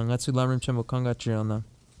Denrona, Ngatsu Lamrim Chenmo Konga Chirona.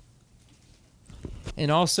 And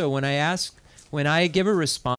also, when I give a response,